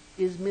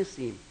is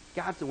missing.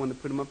 God's the one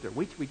that put them up there.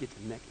 Wait till we get to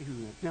the next.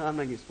 No, I'm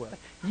not going to spoil it.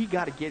 You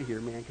got to get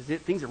here, man, because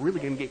things are really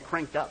going to get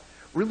cranked up.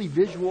 Really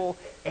visual,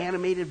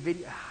 animated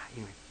video.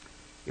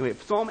 Anyway,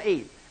 Psalm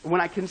 8. When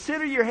I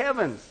consider your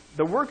heavens,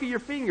 the work of your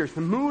fingers,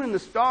 the moon and the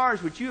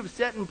stars which you have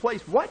set in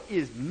place, what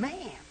is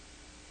man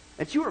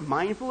that you are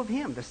mindful of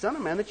him, the Son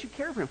of Man that you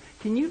care for him?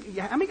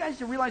 How many guys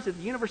do you realize that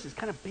the universe is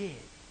kind of big?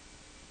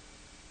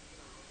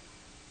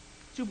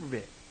 Super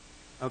big.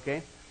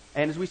 Okay?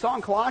 And as we saw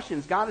in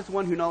Colossians, God is the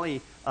one who not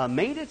only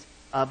made it,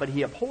 but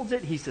He upholds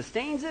it, He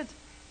sustains it,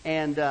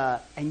 and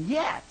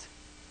yet,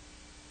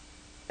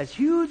 as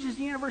huge as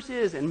the universe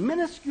is and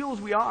minuscule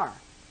as we are,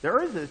 the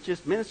earth is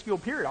just minuscule,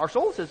 period. Our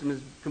solar system is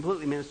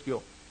completely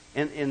minuscule.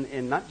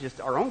 And not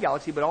just our own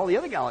galaxy, but all the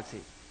other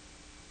galaxies.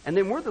 And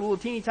then we're the little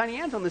teeny tiny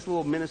ants on this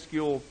little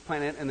minuscule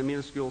planet and the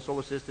minuscule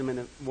solar system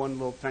in one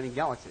little tiny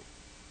galaxy.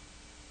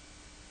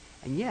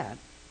 And yet,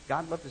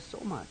 God loved us so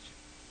much,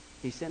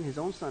 He sent His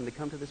own Son to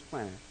come to this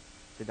planet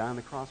to die on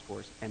the cross for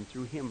us. And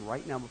through Him,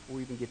 right now, before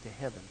we even get to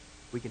heaven,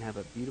 we can have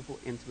a beautiful,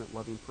 intimate,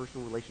 loving,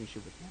 personal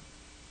relationship with Him.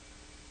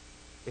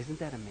 Isn't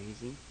that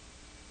amazing?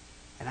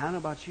 And I don't know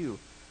about you,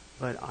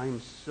 but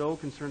I'm so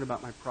concerned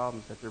about my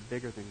problems that they're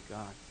bigger than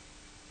God.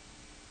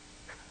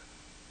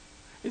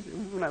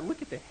 When I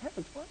look at the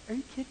heavens, what? Are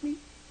you kidding me?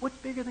 What's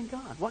bigger than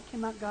God? What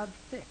cannot God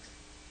fix?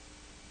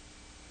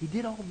 He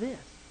did all this.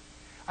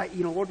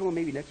 Lord willing,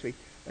 maybe next week,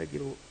 I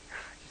don't want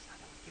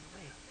to give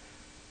away.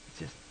 It's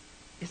just,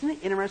 isn't it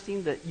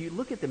interesting that you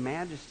look at the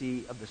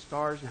majesty of the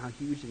stars and how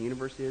huge the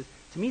universe is?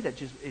 To me,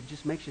 it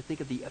just makes you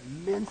think of the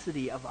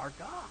immensity of our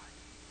God.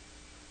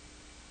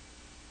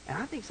 And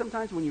I think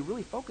sometimes when you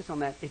really focus on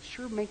that, it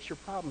sure makes your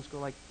problems go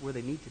like where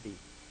they need to be.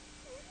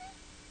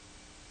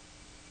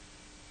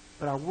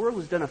 But our world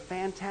has done a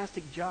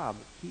fantastic job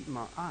of keeping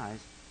our eyes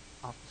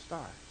off the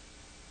stars.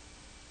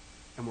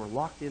 And we're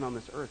locked in on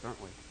this earth, aren't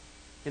we?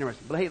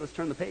 Interesting. But hey, let's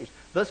turn the page.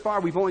 Thus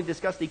far, we've only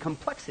discussed the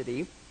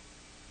complexity,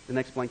 the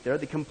next blank there,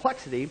 the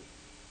complexity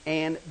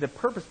and the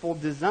purposeful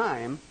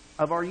design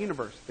of our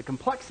universe. The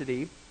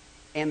complexity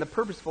and the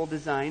purposeful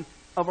design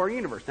of our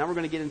universe. Now we're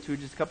going to get into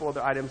just a couple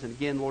other items, and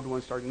again, Lord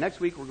willing, starting next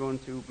week, we're going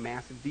to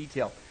massive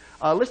detail.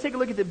 Let's take a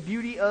look at the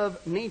beauty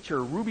of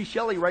nature. Ruby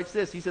Shelley writes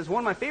this. He says, one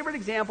of my favorite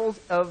examples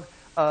of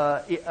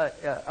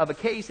a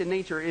case in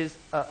nature is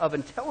of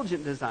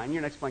intelligent design.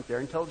 Your next blank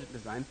there, intelligent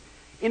design,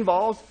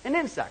 involves an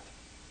insect,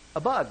 a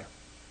bug.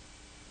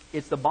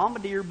 It's the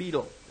bombardier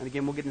beetle. And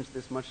again, we'll get into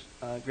this much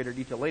greater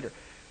detail later.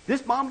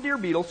 This bombardier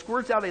beetle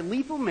squirts out a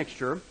lethal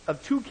mixture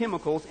of two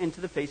chemicals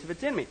into the face of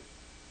its enemy.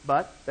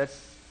 But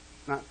that's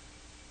not...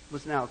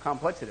 Listen to how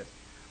complex it is.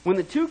 When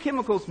the two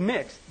chemicals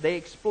mix, they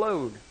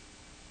explode.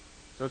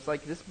 So it's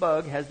like this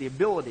bug has the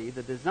ability,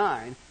 the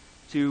design,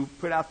 to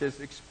put out this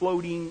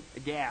exploding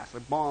gas,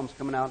 like bombs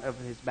coming out of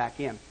his back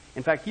end.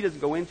 In fact, he doesn't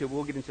go into it.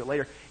 We'll get into it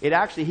later.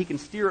 He can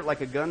steer it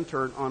like a gun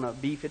turret on a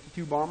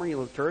B-52 bomber,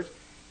 those turrets.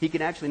 He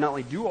can actually not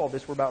only do all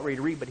this we're about ready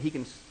to read, but he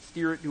can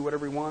steer it, do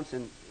whatever he wants,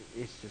 and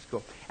it's just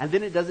cool. And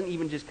then it doesn't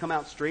even just come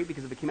out straight,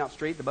 because if it came out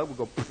straight, the bug would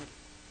go poof,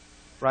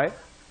 right?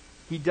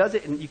 He does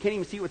it, and you can't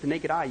even see it with the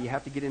naked eye. You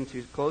have to get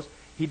into close.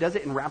 He does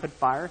it in rapid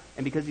fire,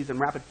 and because he's in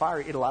rapid fire,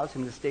 it allows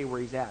him to stay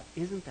where he's at.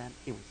 Isn't that?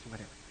 Anyways,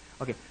 whatever.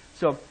 Okay,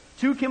 so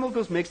two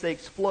chemicals mix, they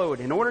explode.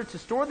 In order to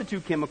store the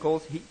two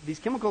chemicals, these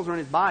chemicals are in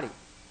his body.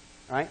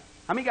 All right?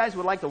 How many guys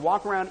would like to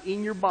walk around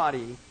in your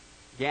body,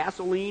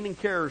 gasoline and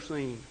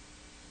kerosene?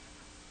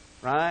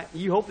 Right?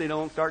 You hope they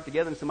don't start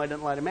together and somebody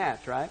doesn't light a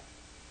match, right?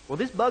 Well,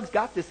 this bug's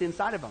got this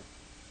inside of him.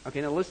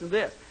 Okay, now listen to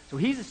this. So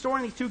he's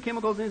storing these two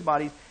chemicals in his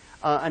body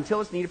until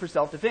it's needed for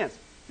self-defense.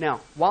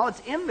 Now, while it's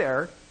in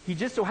there, he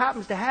just so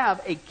happens to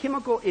have a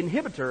chemical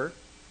inhibitor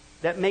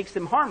that makes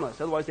them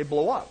harmless. Otherwise, they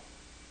blow up.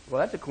 Well,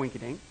 that's a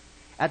coinkydink.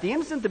 At the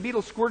instant the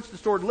beetle squirts the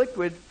stored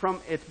liquid from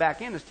its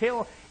back end, its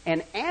tail,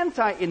 an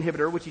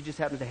anti-inhibitor, which he just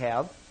happens to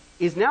have,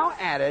 is now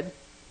added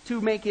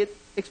to make it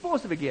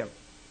explosive again.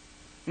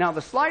 Now,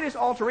 the slightest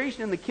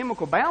alteration in the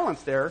chemical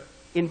balance there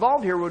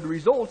involved here would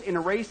result in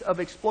a race of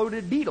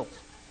exploded beetles.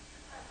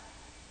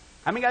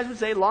 How many guys would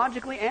say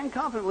logically and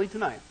confidently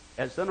tonight,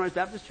 at Sunrise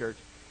Baptist Church,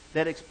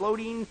 that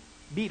exploding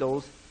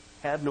beetles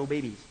have no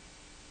babies?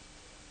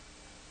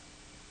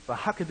 So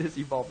how could this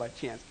evolve by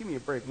chance? Give me a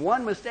break.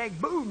 One mistake,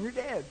 boom, you're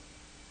dead.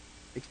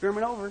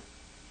 Experiment over,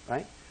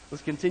 right?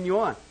 Let's continue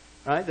on.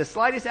 Right? The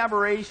slightest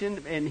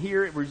aberration, and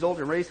here it results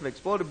in a race of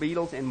exploded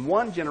beetles in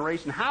one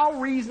generation. How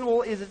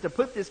reasonable is it to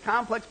put this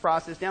complex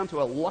process down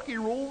to a lucky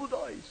roll of the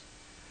dice,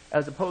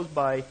 as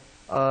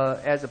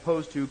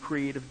opposed to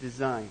creative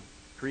design?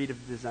 Creative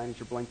design is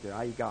your blank there.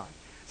 I.e. God.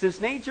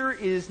 Since nature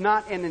is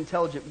not an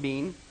intelligent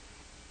being,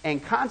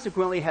 and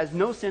consequently has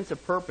no sense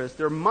of purpose,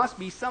 there must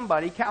be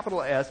somebody,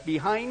 capital S,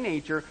 behind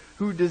nature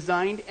who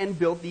designed and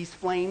built these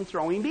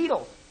flame-throwing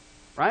beetles.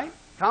 Right?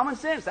 Common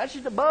sense. That's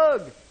just a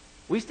bug.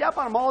 We step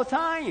on them all the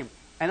time.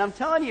 And I'm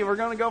telling you, we're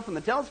going to go from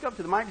the telescope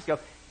to the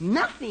microscope.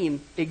 Nothing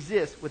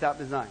exists without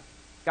design.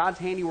 God's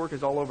handiwork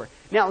is all over.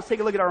 Now, let's take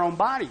a look at our own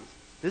bodies.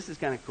 This is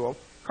kind of cool.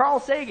 Carl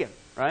Sagan,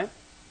 right?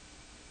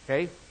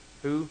 Okay,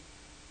 who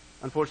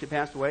unfortunately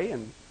passed away,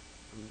 and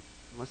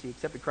unless he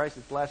accepted Christ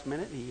at the last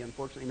minute, he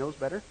unfortunately knows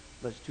better,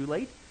 but it's too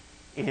late.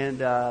 And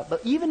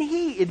but even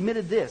he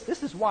admitted this.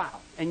 This is wild.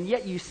 And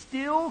yet you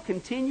still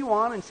continue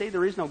on and say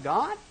there is no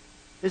God?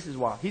 This is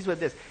wild. He's with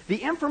this. The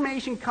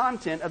information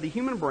content of the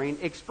human brain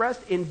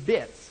expressed in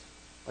bits,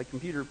 like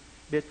computer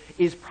bits,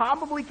 is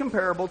probably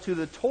comparable to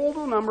the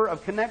total number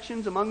of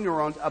connections among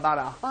neurons, about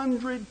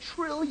 100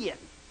 trillion.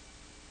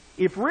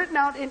 If written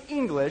out in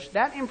English,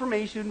 that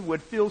information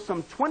would fill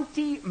some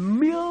 20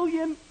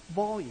 million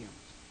volumes.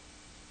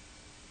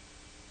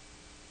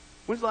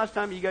 When's the last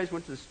time you guys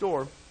went to the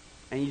store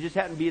and you just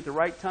happened to be at the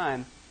right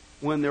time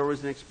when there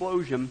was an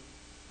explosion,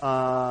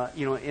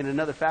 in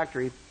another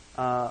factory?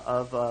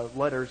 Of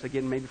letters,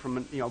 again, maybe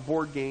from a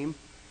board game,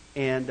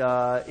 and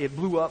it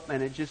blew up,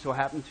 and it just so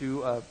happened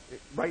to,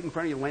 right in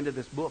front of you, landed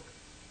this book.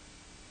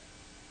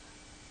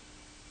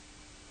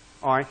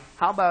 All right,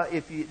 how about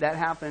if that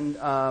happened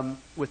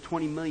with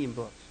 20 million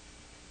books?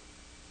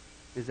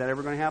 Is that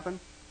ever going to happen?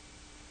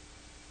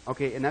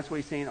 Okay, and that's what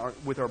he's saying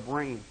with our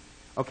brain.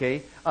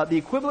 Okay, the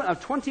equivalent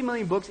of 20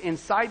 million books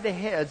inside the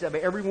heads of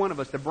every one of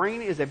us. The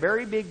brain is a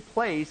very big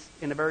place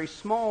in a very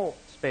small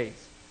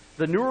space.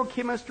 The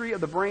neurochemistry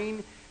of the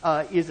brain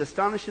is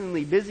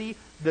astonishingly busy.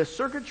 The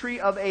circuitry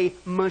of a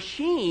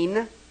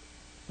machine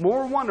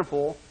more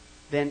wonderful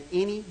than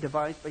any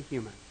devised by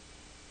humans.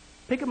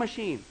 Pick a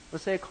machine.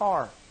 Let's say a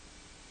car.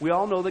 We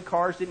all know that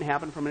cars didn't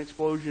happen from an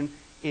explosion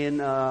in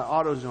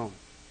AutoZone.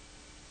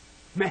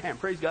 Man,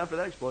 praise God for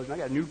that explosion. I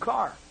got a new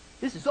car.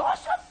 This is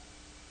awesome.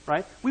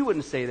 Right? We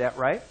wouldn't say that,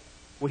 right?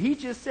 Well, he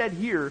just said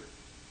here,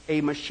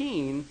 a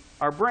machine,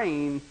 our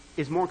brain,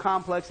 is more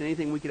complex than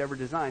anything we could ever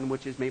design,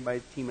 which is made by a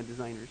team of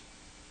designers.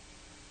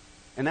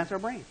 And that's our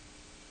brain.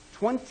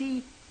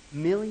 20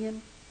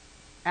 million.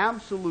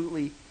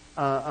 Absolutely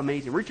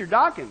amazing. Richard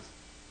Dawkins,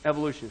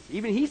 evolutionist,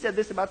 even he said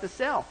this about the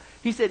cell.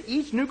 He said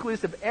each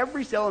nucleus of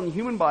every cell in the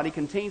human body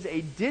contains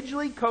a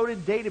digitally coded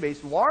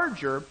database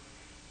larger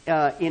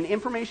in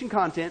information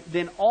content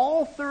than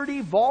all 30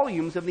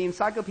 volumes of the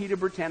Encyclopedia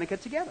Britannica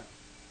together.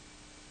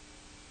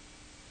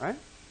 Right?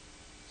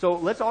 So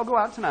let's all go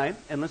out tonight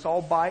and let's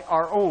all buy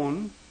our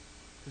own,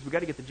 because we've got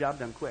to get the job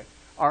done quick,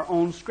 our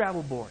own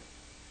Scrabble board.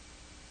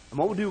 And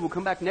what we'll do, we'll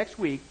come back next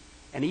week,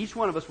 and each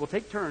one of us will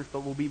take turns,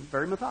 but we'll be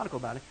very methodical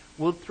about it.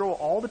 We'll throw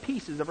all the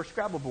pieces of our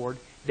Scrabble board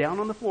down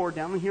on the floor,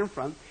 down here in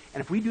front, and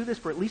if we do this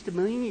for at least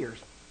 1,000,000 years,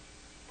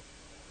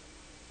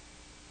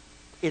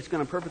 it's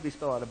going to perfectly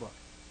spell out a book.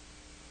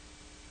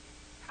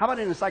 How about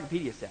an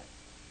encyclopedia set?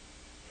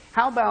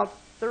 How about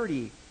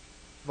 30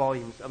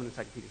 volumes of an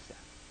encyclopedia set?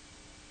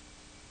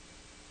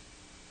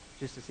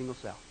 Just a single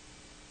cell.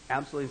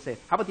 Absolutely insane.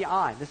 How about the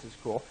eye? This is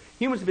cool.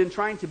 Humans have been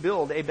trying to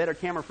build a better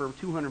camera for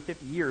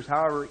 250 years.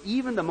 However,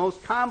 even the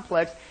most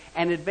complex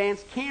and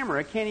advanced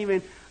camera can't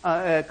even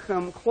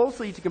come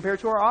closely to compare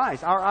to our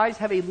eyes. Our eyes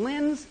have a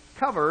lens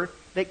cover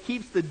that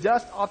keeps the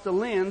dust off the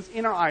lens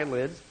in our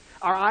eyelids.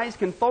 Our eyes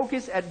can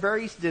focus at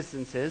various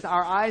distances.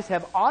 Our eyes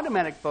have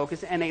automatic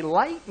focus and a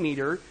light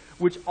meter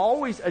which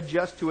always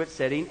adjusts to its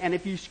setting. And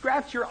if you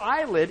scratch your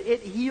eyelid,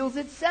 it heals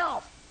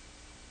itself.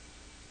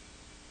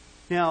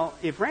 Now,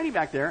 if Randy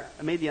back there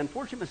made the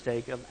unfortunate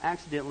mistake of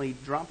accidentally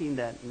dropping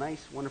that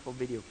nice, wonderful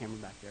video camera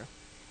back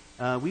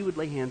there, we would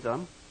lay hands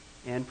on him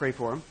and pray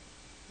for him,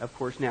 of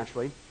course,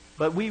 naturally.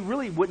 But we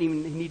really wouldn't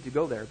even need to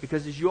go there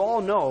because, as you all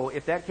know,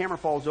 if that camera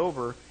falls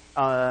over,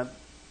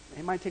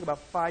 it might take about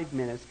 5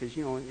 minutes because,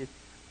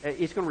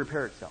 it's going to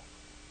repair itself.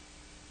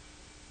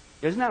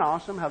 Isn't that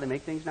awesome how they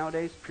make things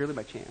nowadays purely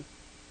by chance?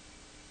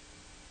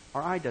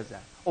 Our eye does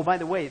that. Oh, by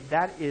the way,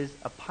 that is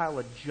a pile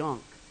of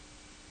junk.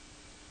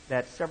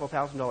 That several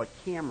 $1,000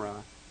 camera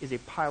is a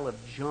pile of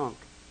junk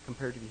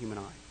compared to the human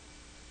eye.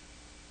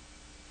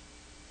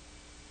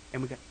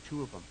 And we got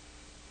 2 of them.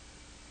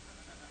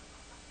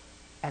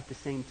 At the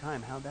same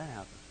time, how'd that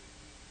happen?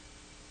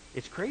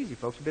 It's crazy,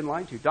 folks. We've been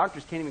lied to.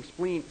 Doctors can't even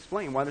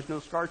explain why there's no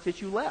scar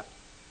tissue left.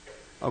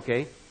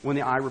 Okay, when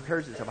the eye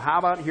repairs itself. How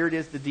about, here it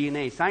is, the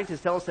DNA.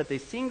 Scientists tell us that the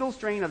single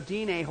strain of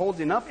DNA holds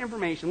enough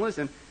information,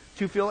 listen,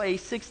 to fill a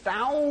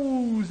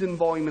 6,000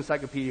 volume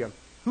encyclopedia.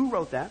 Who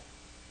wrote that?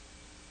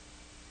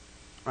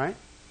 Right?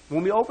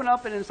 When we open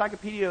up an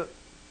encyclopedia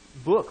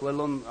book, let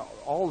alone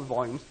all the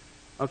volumes,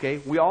 okay,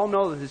 we all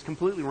know that it's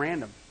completely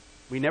random.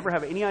 We never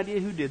have any idea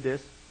who did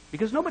this,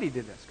 because nobody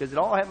did this, because it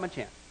all happened by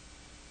chance.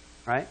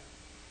 Right?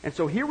 And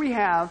so here we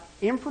have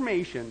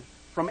information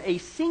from a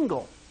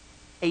single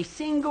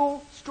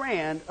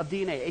strand of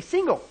DNA, a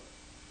single,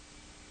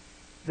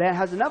 that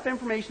has enough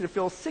information to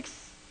fill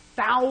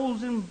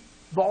 6,000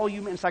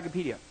 volume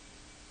encyclopedia.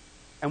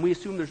 And we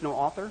assume there's no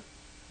author?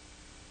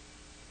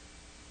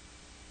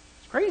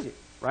 It's crazy,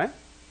 right?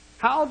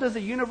 How does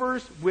a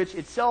universe which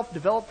itself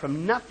developed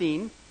from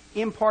nothing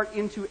impart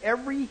into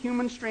every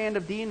human strand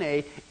of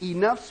DNA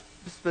enough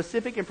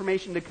specific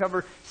information to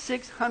cover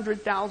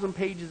 600,000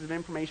 pages of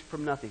information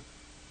from nothing?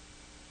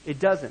 It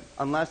doesn't,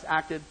 unless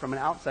acted from an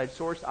outside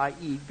source,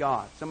 i.e.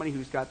 God. Somebody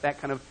who's got that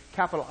kind of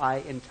capital I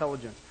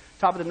intelligence.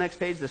 Top of the next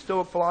page, the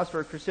Stoic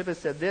philosopher Chrysippus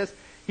said this.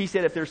 He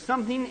said, if there's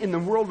something in the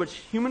world which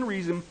human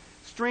reason,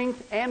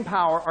 strength, and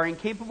power are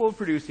incapable of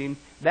producing,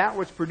 that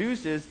which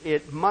produces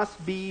it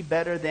must be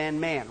better than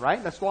man.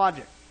 Right? That's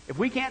logic. If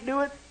we can't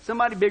do it,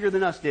 somebody bigger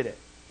than us did it.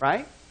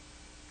 Right?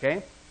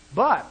 Okay?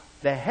 But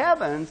the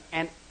heavens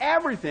and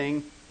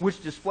everything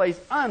which displays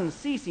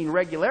unceasing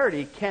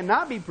regularity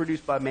cannot be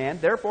produced by man.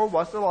 Therefore,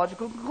 what's the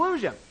logical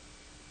conclusion?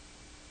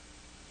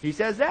 He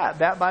says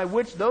that by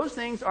which those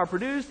things are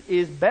produced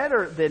is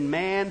better than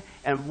man.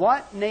 And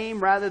what name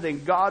rather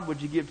than God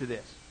would you give to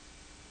this?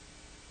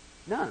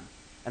 None.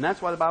 And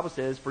that's why the Bible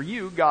says, for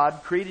you,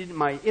 God, created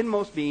my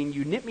inmost being.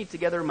 You knit me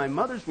together in my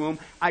mother's womb.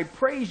 I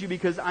praise you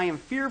because I am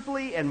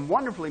fearfully and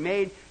wonderfully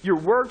made. Your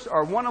works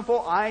are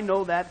wonderful. I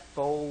know that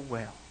full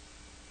well.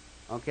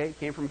 Okay, it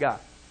came from God.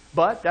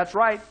 But, that's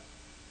right,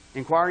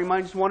 inquiring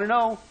minds want to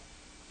know,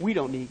 we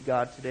don't need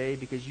God today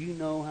because you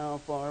know how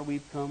far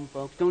we've come,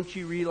 folks. Don't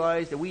you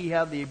realize that we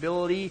have the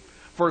ability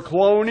for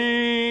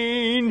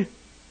cloning?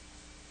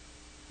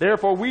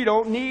 Therefore, we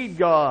don't need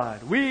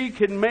God. We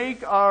can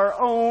make our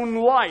own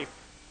life.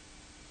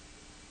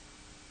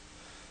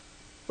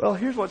 Well,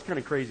 here's what's kind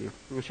of crazy. I'm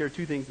going to share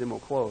two things, then we'll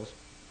close.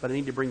 But I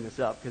need to bring this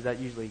up because that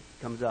usually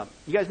comes up.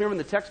 You guys remember in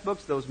the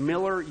textbooks, those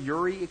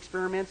Miller-Urey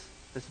experiments?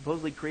 The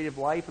supposedly creative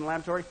life in the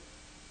laboratory?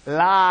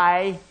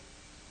 Lie.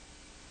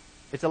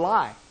 It's a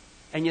lie.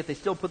 And yet they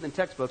still put it in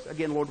textbooks.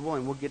 Again, Lord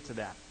willing, we'll get to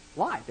that.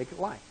 Lie. They could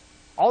lie.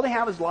 All they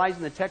have is lies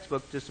in the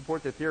textbook to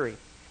support their theory.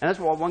 And that's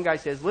why one guy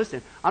says,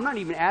 listen, I'm not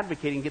even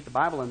advocating get the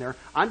Bible in there.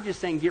 I'm just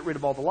saying get rid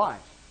of all the lies.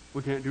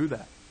 We can't do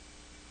that.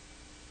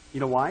 You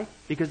know why?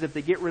 Because if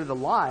they get rid of the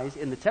lies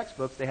in the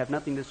textbooks, they have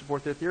nothing to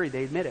support their theory.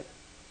 They admit it.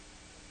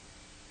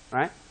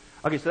 Right?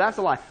 Okay, so that's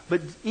a lie.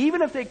 But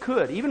even if they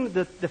could, even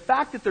the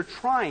fact that they're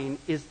trying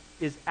is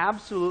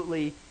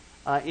absolutely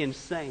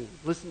insane.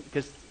 Listen,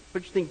 because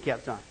put your thinking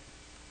caps on.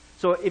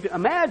 So if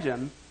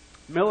imagine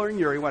Miller and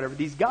Urey, whatever,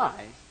 these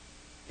guys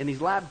in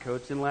these lab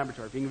coats in the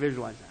laboratory, if you can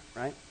visualize that,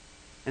 right?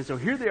 And so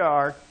here they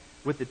are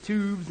with the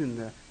tubes and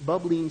the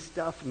bubbling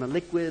stuff and the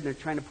liquid, and they're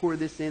trying to pour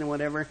this in and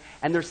whatever,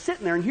 and they're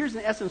sitting there, and here's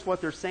in essence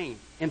what they're saying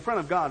in front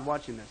of God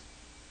watching this.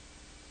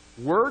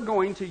 We're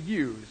going to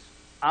use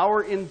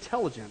our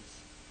intelligence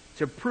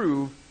to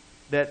prove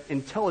that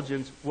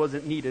intelligence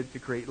wasn't needed to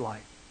create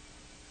life.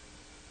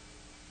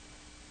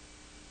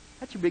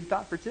 That's your big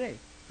thought for today,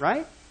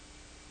 right?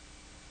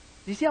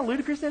 Do you see how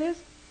ludicrous that is?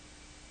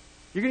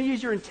 You're going to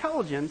use your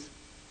intelligence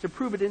to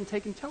prove it didn't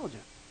take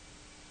intelligence.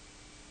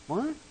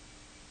 What?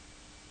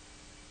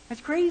 That's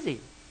crazy.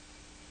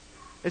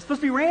 It's supposed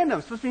to be random.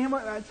 It's supposed to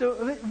be so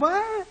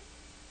what?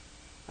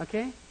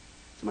 Okay?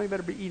 Somebody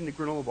better be eating the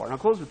granola bar. And I'll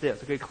close with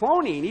this. Okay,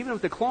 cloning, even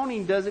if the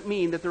cloning doesn't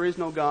mean that there is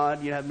no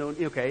God, you have no,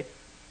 okay,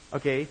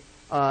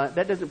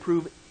 that doesn't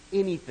prove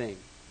anything.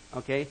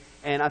 Okay?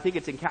 And I think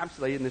it's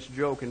encapsulated in this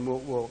joke, and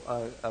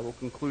we'll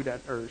conclude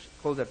that, or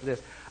close after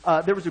this.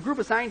 There was a group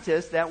of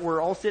scientists that were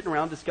all sitting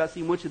around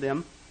discussing which of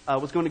them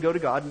was going to go to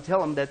God and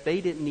tell him that they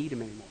didn't need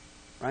him anymore.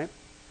 Right?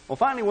 Well,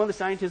 finally, one of the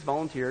scientists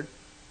volunteered,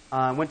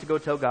 went to go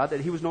tell God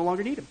that he was no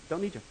longer needed.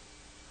 Don't need you.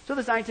 So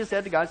the scientist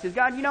said to God, says,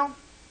 God, you know,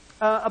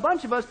 a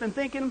bunch of us been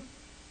thinking,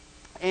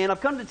 and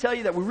I've come to tell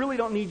you that we really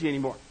don't need you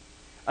anymore.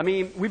 I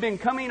mean, we've been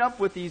coming up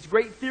with these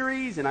great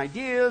theories and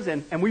ideas,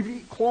 and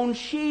we've cloned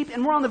sheep,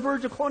 and we're on the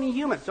verge of cloning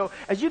humans. So,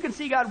 as you can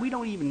see, God, we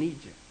don't even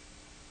need you.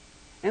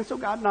 And so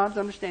God nods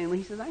understandingly.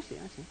 He says, I see.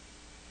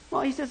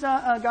 Well, he says,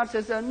 God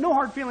says, no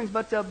hard feelings,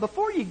 but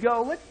before you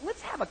go,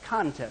 let's have a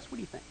contest. What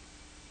do you think?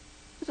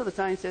 And so the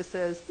scientist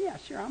says, yeah,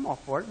 sure, I'm all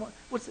for it.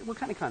 What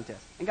kind of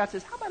contest? And God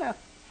says, how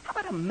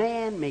about a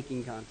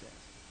man-making contest?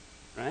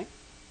 Right?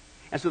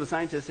 And so the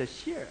scientist says,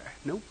 sure,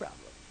 no problem.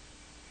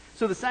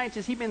 So the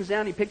scientist, he bends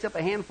down, he picks up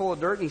a handful of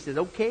dirt, and he says,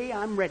 okay,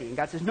 I'm ready. And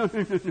God says, no.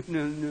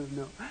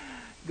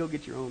 Go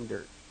get your own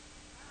dirt.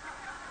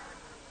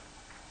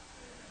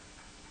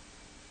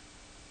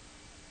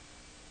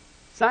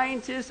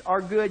 Scientists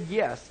are good,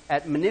 yes,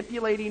 at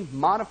manipulating,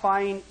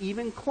 modifying,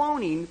 even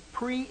cloning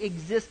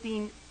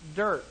pre-existing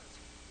dirt.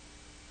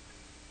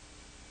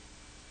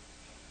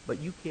 But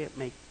you can't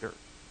make dirt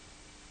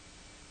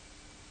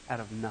out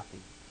of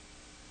nothing.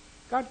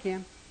 God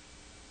can.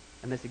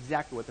 And that's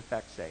exactly what the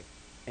facts say.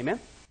 Amen?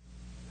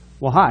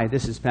 Well, hi,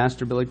 this is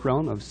Pastor Billy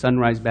Crone of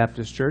Sunrise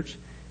Baptist Church,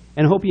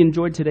 and I hope you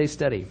enjoyed today's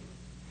study.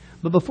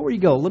 But before you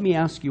go, let me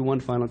ask you one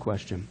final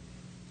question.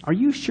 Are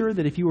you sure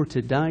that if you were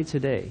to die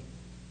today,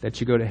 that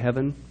you go to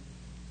heaven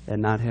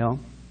and not hell?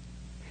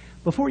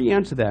 Before you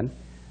answer that,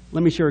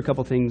 let me share a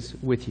couple things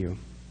with you.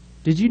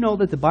 Did you know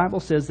that the Bible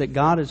says that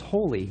God is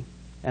holy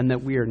and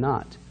that we are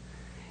not?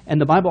 And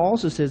the Bible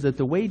also says that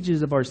the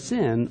wages of our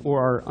sin or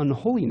our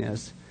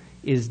unholiness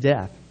is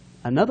death.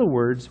 In other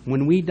words,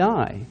 when we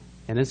die,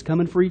 and it's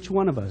coming for each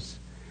one of us,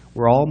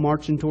 we're all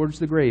marching towards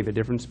the grave at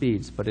different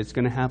speeds, but it's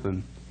going to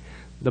happen.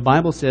 The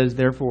Bible says,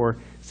 therefore,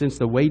 since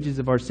the wages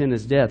of our sin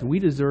is death, we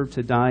deserve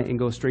to die and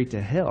go straight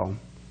to hell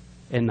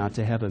and not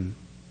to heaven.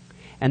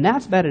 And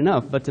that's bad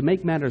enough, but to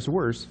make matters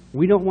worse,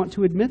 we don't want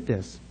to admit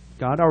this.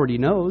 God already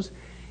knows.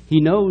 He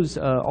knows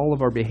all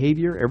of our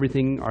behavior,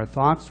 everything, our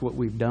thoughts, what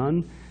we've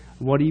done,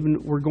 what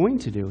even we're going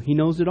to do. He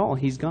knows it all.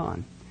 He's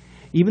gone.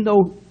 Even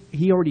though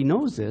He already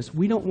knows this,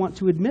 we don't want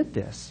to admit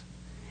this.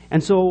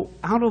 And so,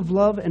 out of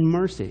love and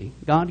mercy,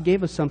 God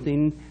gave us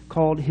something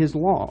called His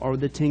law, or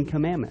the Ten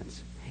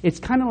Commandments. It's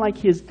kind of like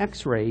His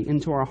x-ray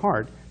into our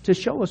heart to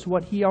show us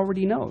what He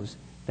already knows,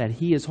 that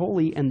He is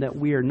holy and that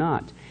we are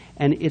not.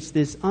 And it's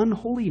this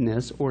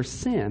unholiness or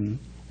sin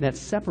that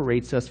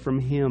separates us from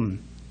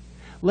Him.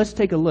 Let's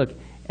take a look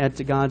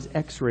at God's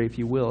x-ray, if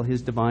you will,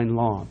 His divine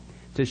law,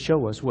 to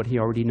show us what He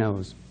already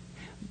knows.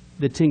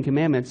 The Ten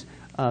Commandments,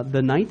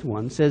 the ninth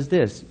one says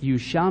this: you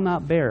shall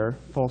not bear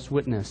false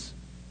witness.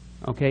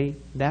 Okay?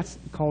 That's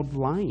called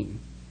lying.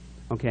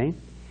 Okay?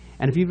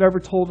 And if you've ever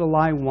told a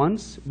lie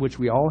once, which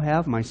we all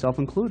have, myself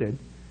included,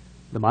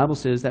 the Bible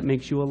says that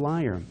makes you a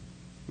liar.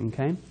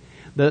 Okay?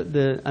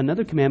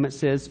 Another commandment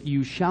says,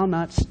 you shall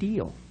not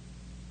steal.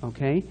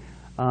 Okay?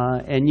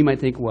 And you might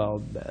think,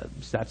 well,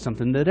 that's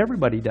something that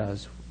everybody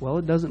does. Well,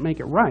 it doesn't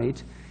make it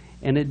right,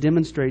 and it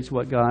demonstrates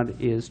what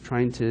God is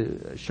trying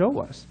to show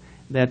us,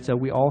 that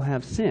we all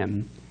have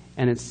sin,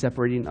 and it's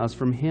separating us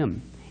from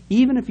Him.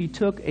 Even if you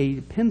took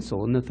a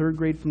pencil in the third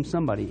grade from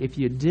somebody, if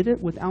you did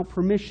it without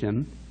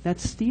permission,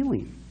 that's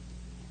stealing.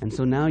 And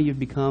so now you've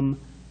become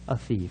a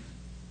thief.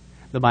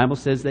 The Bible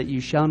says that you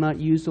shall not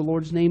use the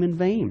Lord's name in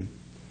vain.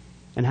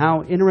 And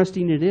how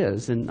interesting it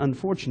is and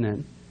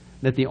unfortunate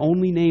that the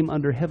only name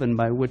under heaven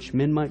by which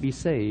men might be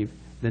saved,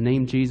 the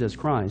name Jesus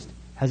Christ,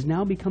 has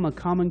now become a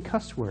common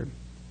cuss word.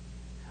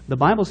 The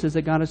Bible says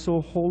that God is so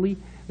holy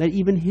that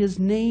even His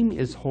name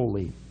is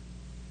holy.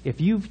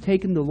 If you've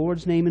taken the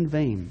Lord's name in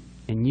vain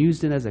and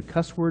used it as a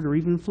cuss word or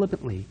even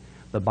flippantly,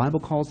 the Bible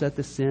calls that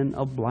the sin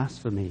of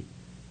blasphemy.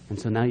 And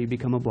so now you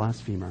become a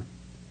blasphemer.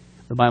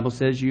 The Bible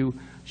says you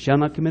shall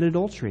not commit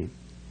adultery.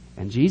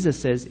 And Jesus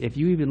says if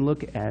you even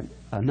look at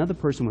another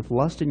person with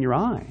lust in your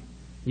eye,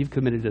 you've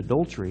committed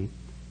adultery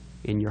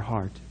in your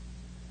heart.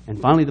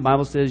 And finally, the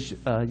Bible says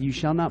you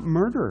shall not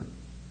murder.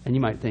 And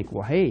you might think,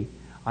 well, hey,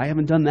 I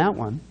haven't done that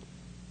one.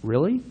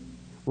 Really?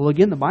 Well,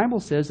 again, the Bible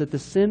says that the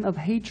sin of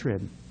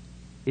hatred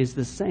is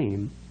the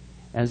same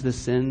as the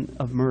sin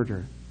of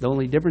murder. The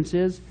only difference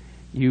is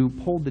you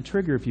pulled the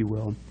trigger, if you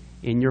will,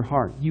 in your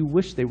heart. You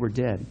wish they were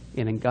dead.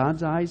 And in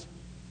God's eyes,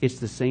 it's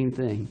the same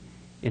thing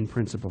in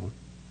principle.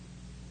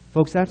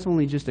 Folks, that's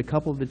only just a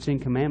couple of the Ten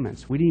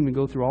Commandments. We didn't even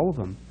go through all of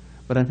them.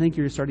 But I think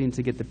you're starting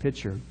to get the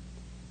picture.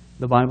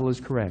 The Bible is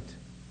correct.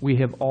 We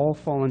have all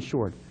fallen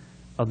short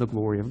of the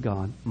glory of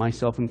God,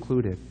 myself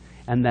included.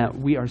 And that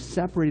we are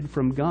separated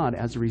from God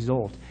as a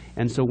result.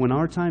 And so when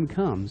our time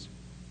comes,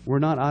 we're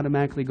not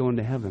automatically going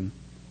to heaven.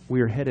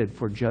 We are headed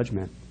for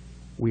judgment.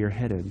 We are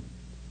headed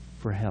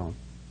for hell.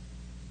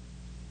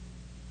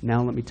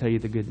 Now let me tell you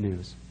the good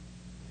news.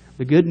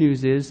 The good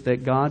news is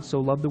that God so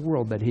loved the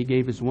world that He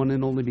gave His one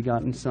and only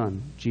begotten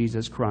Son,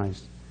 Jesus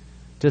Christ,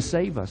 to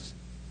save us.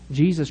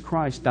 Jesus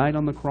Christ died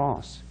on the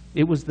cross.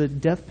 It was the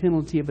death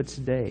penalty of its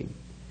day.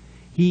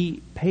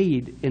 He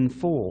paid in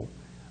full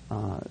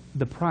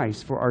the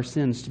price for our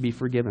sins to be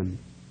forgiven.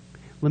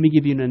 Let me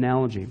give you an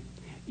analogy.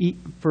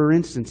 For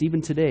instance,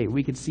 even today,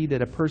 we could see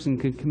that a person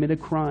could commit a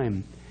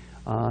crime.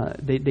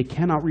 They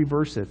cannot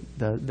reverse it.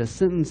 The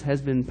sentence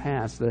has been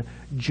passed. The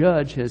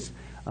judge has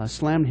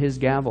slammed his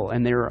gavel,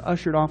 and they are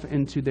ushered off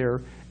into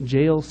their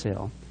jail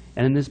cell.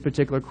 And in this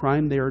particular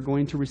crime, they are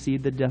going to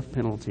receive the death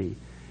penalty.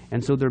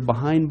 And so they're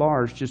behind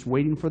bars just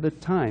waiting for the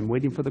time,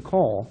 waiting for the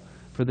call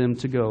for them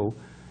to go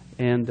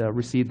and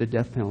receive the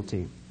death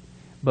penalty.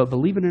 But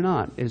believe it or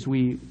not, as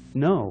we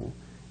know,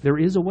 there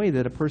is a way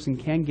that a person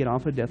can get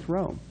off a death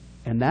row.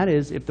 And that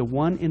is if the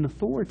one in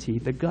authority,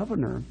 the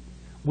governor,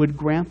 would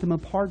grant them a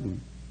pardon.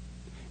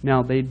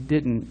 Now, they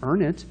didn't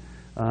earn it.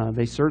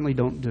 They certainly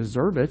don't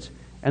deserve it.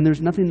 And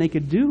there's nothing they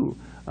could do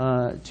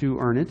to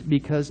earn it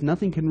because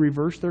nothing can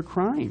reverse their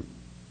crime.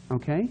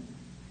 Okay?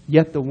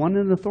 Yet the one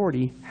in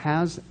authority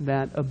has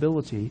that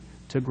ability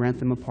to grant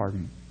them a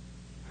pardon.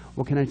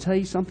 Well, can I tell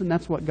you something?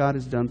 That's what God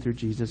has done through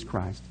Jesus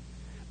Christ.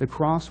 The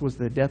cross was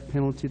the death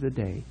penalty of the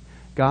day.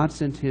 God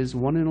sent His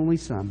one and only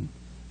Son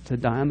to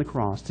die on the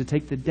cross, to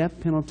take the death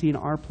penalty in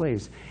our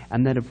place,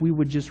 and that if we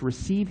would just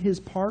receive His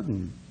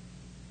pardon,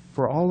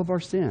 for all of our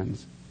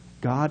sins,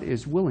 God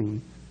is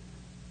willing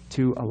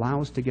to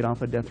allow us to get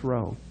off a death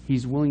row.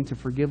 He's willing to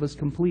forgive us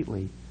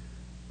completely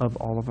of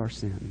all of our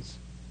sins.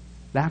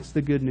 That's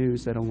the good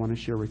news that I want to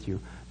share with you.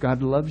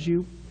 God loves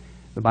you.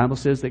 The Bible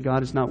says that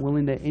God is not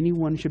willing that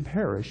anyone should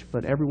perish,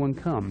 but everyone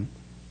come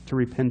to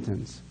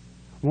repentance.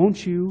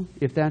 Won't you,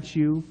 if that's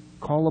you,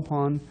 call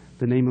upon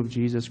the name of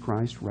Jesus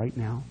Christ right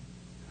now?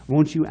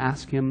 Won't you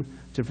ask Him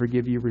to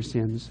forgive you your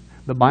sins?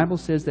 The Bible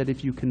says that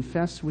if you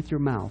confess with your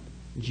mouth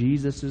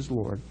Jesus is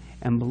Lord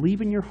and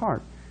believe in your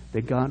heart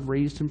that God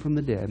raised Him from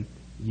the dead,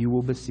 you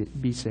will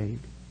be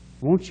saved.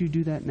 Won't you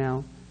do that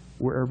now,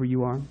 wherever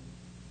you are?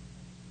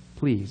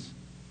 Please,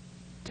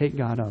 take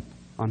God up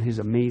on His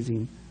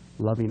amazing,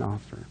 loving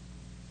offer.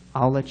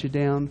 I'll let you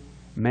down.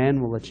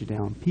 Man will let you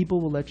down.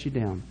 People will let you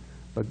down.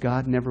 But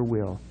God never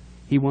will.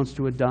 He wants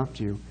to adopt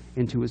you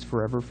into His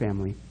forever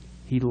family.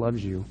 He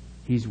loves you.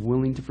 He's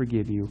willing to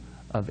forgive you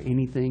of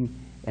anything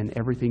and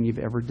everything you've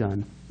ever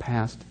done,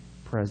 past,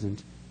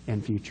 present,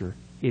 and future.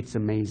 It's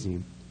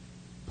amazing.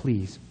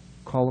 Please,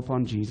 call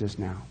upon Jesus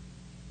now.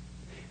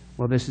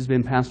 Well, this has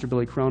been Pastor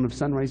Billy Crone of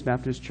Sunrise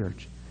Baptist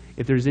Church.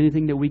 If there's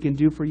anything that we can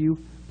do for you,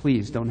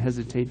 please don't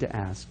hesitate to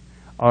ask.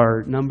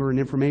 Our number and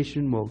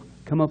information will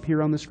come up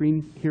here on the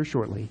screen here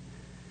shortly.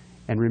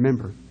 And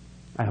remember,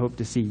 I hope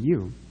to see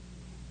you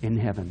in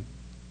heaven.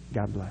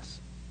 God bless.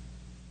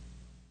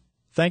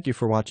 Thank you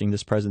for watching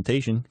this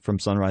presentation from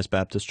Sunrise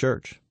Baptist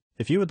Church.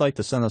 If you would like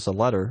to send us a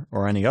letter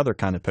or any other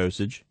kind of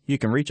postage, you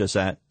can reach us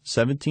at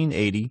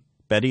 1780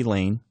 Betty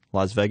Lane,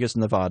 Las Vegas,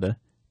 Nevada,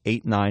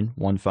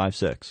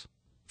 89156.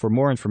 For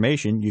more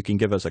information, you can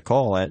give us a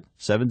call at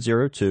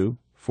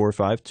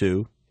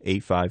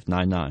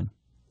 702-452-8599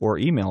 or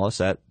email us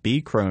at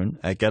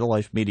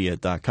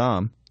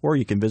bcrone@getalifemedia.com, or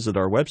you can visit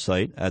our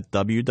website at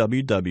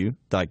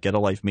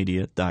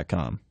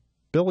www.getalifemedia.com.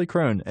 Billy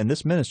Crone and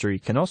this ministry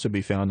can also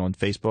be found on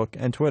Facebook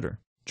and Twitter.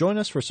 Join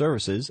us for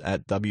services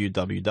at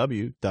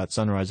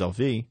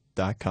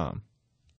www.sunriselv.com.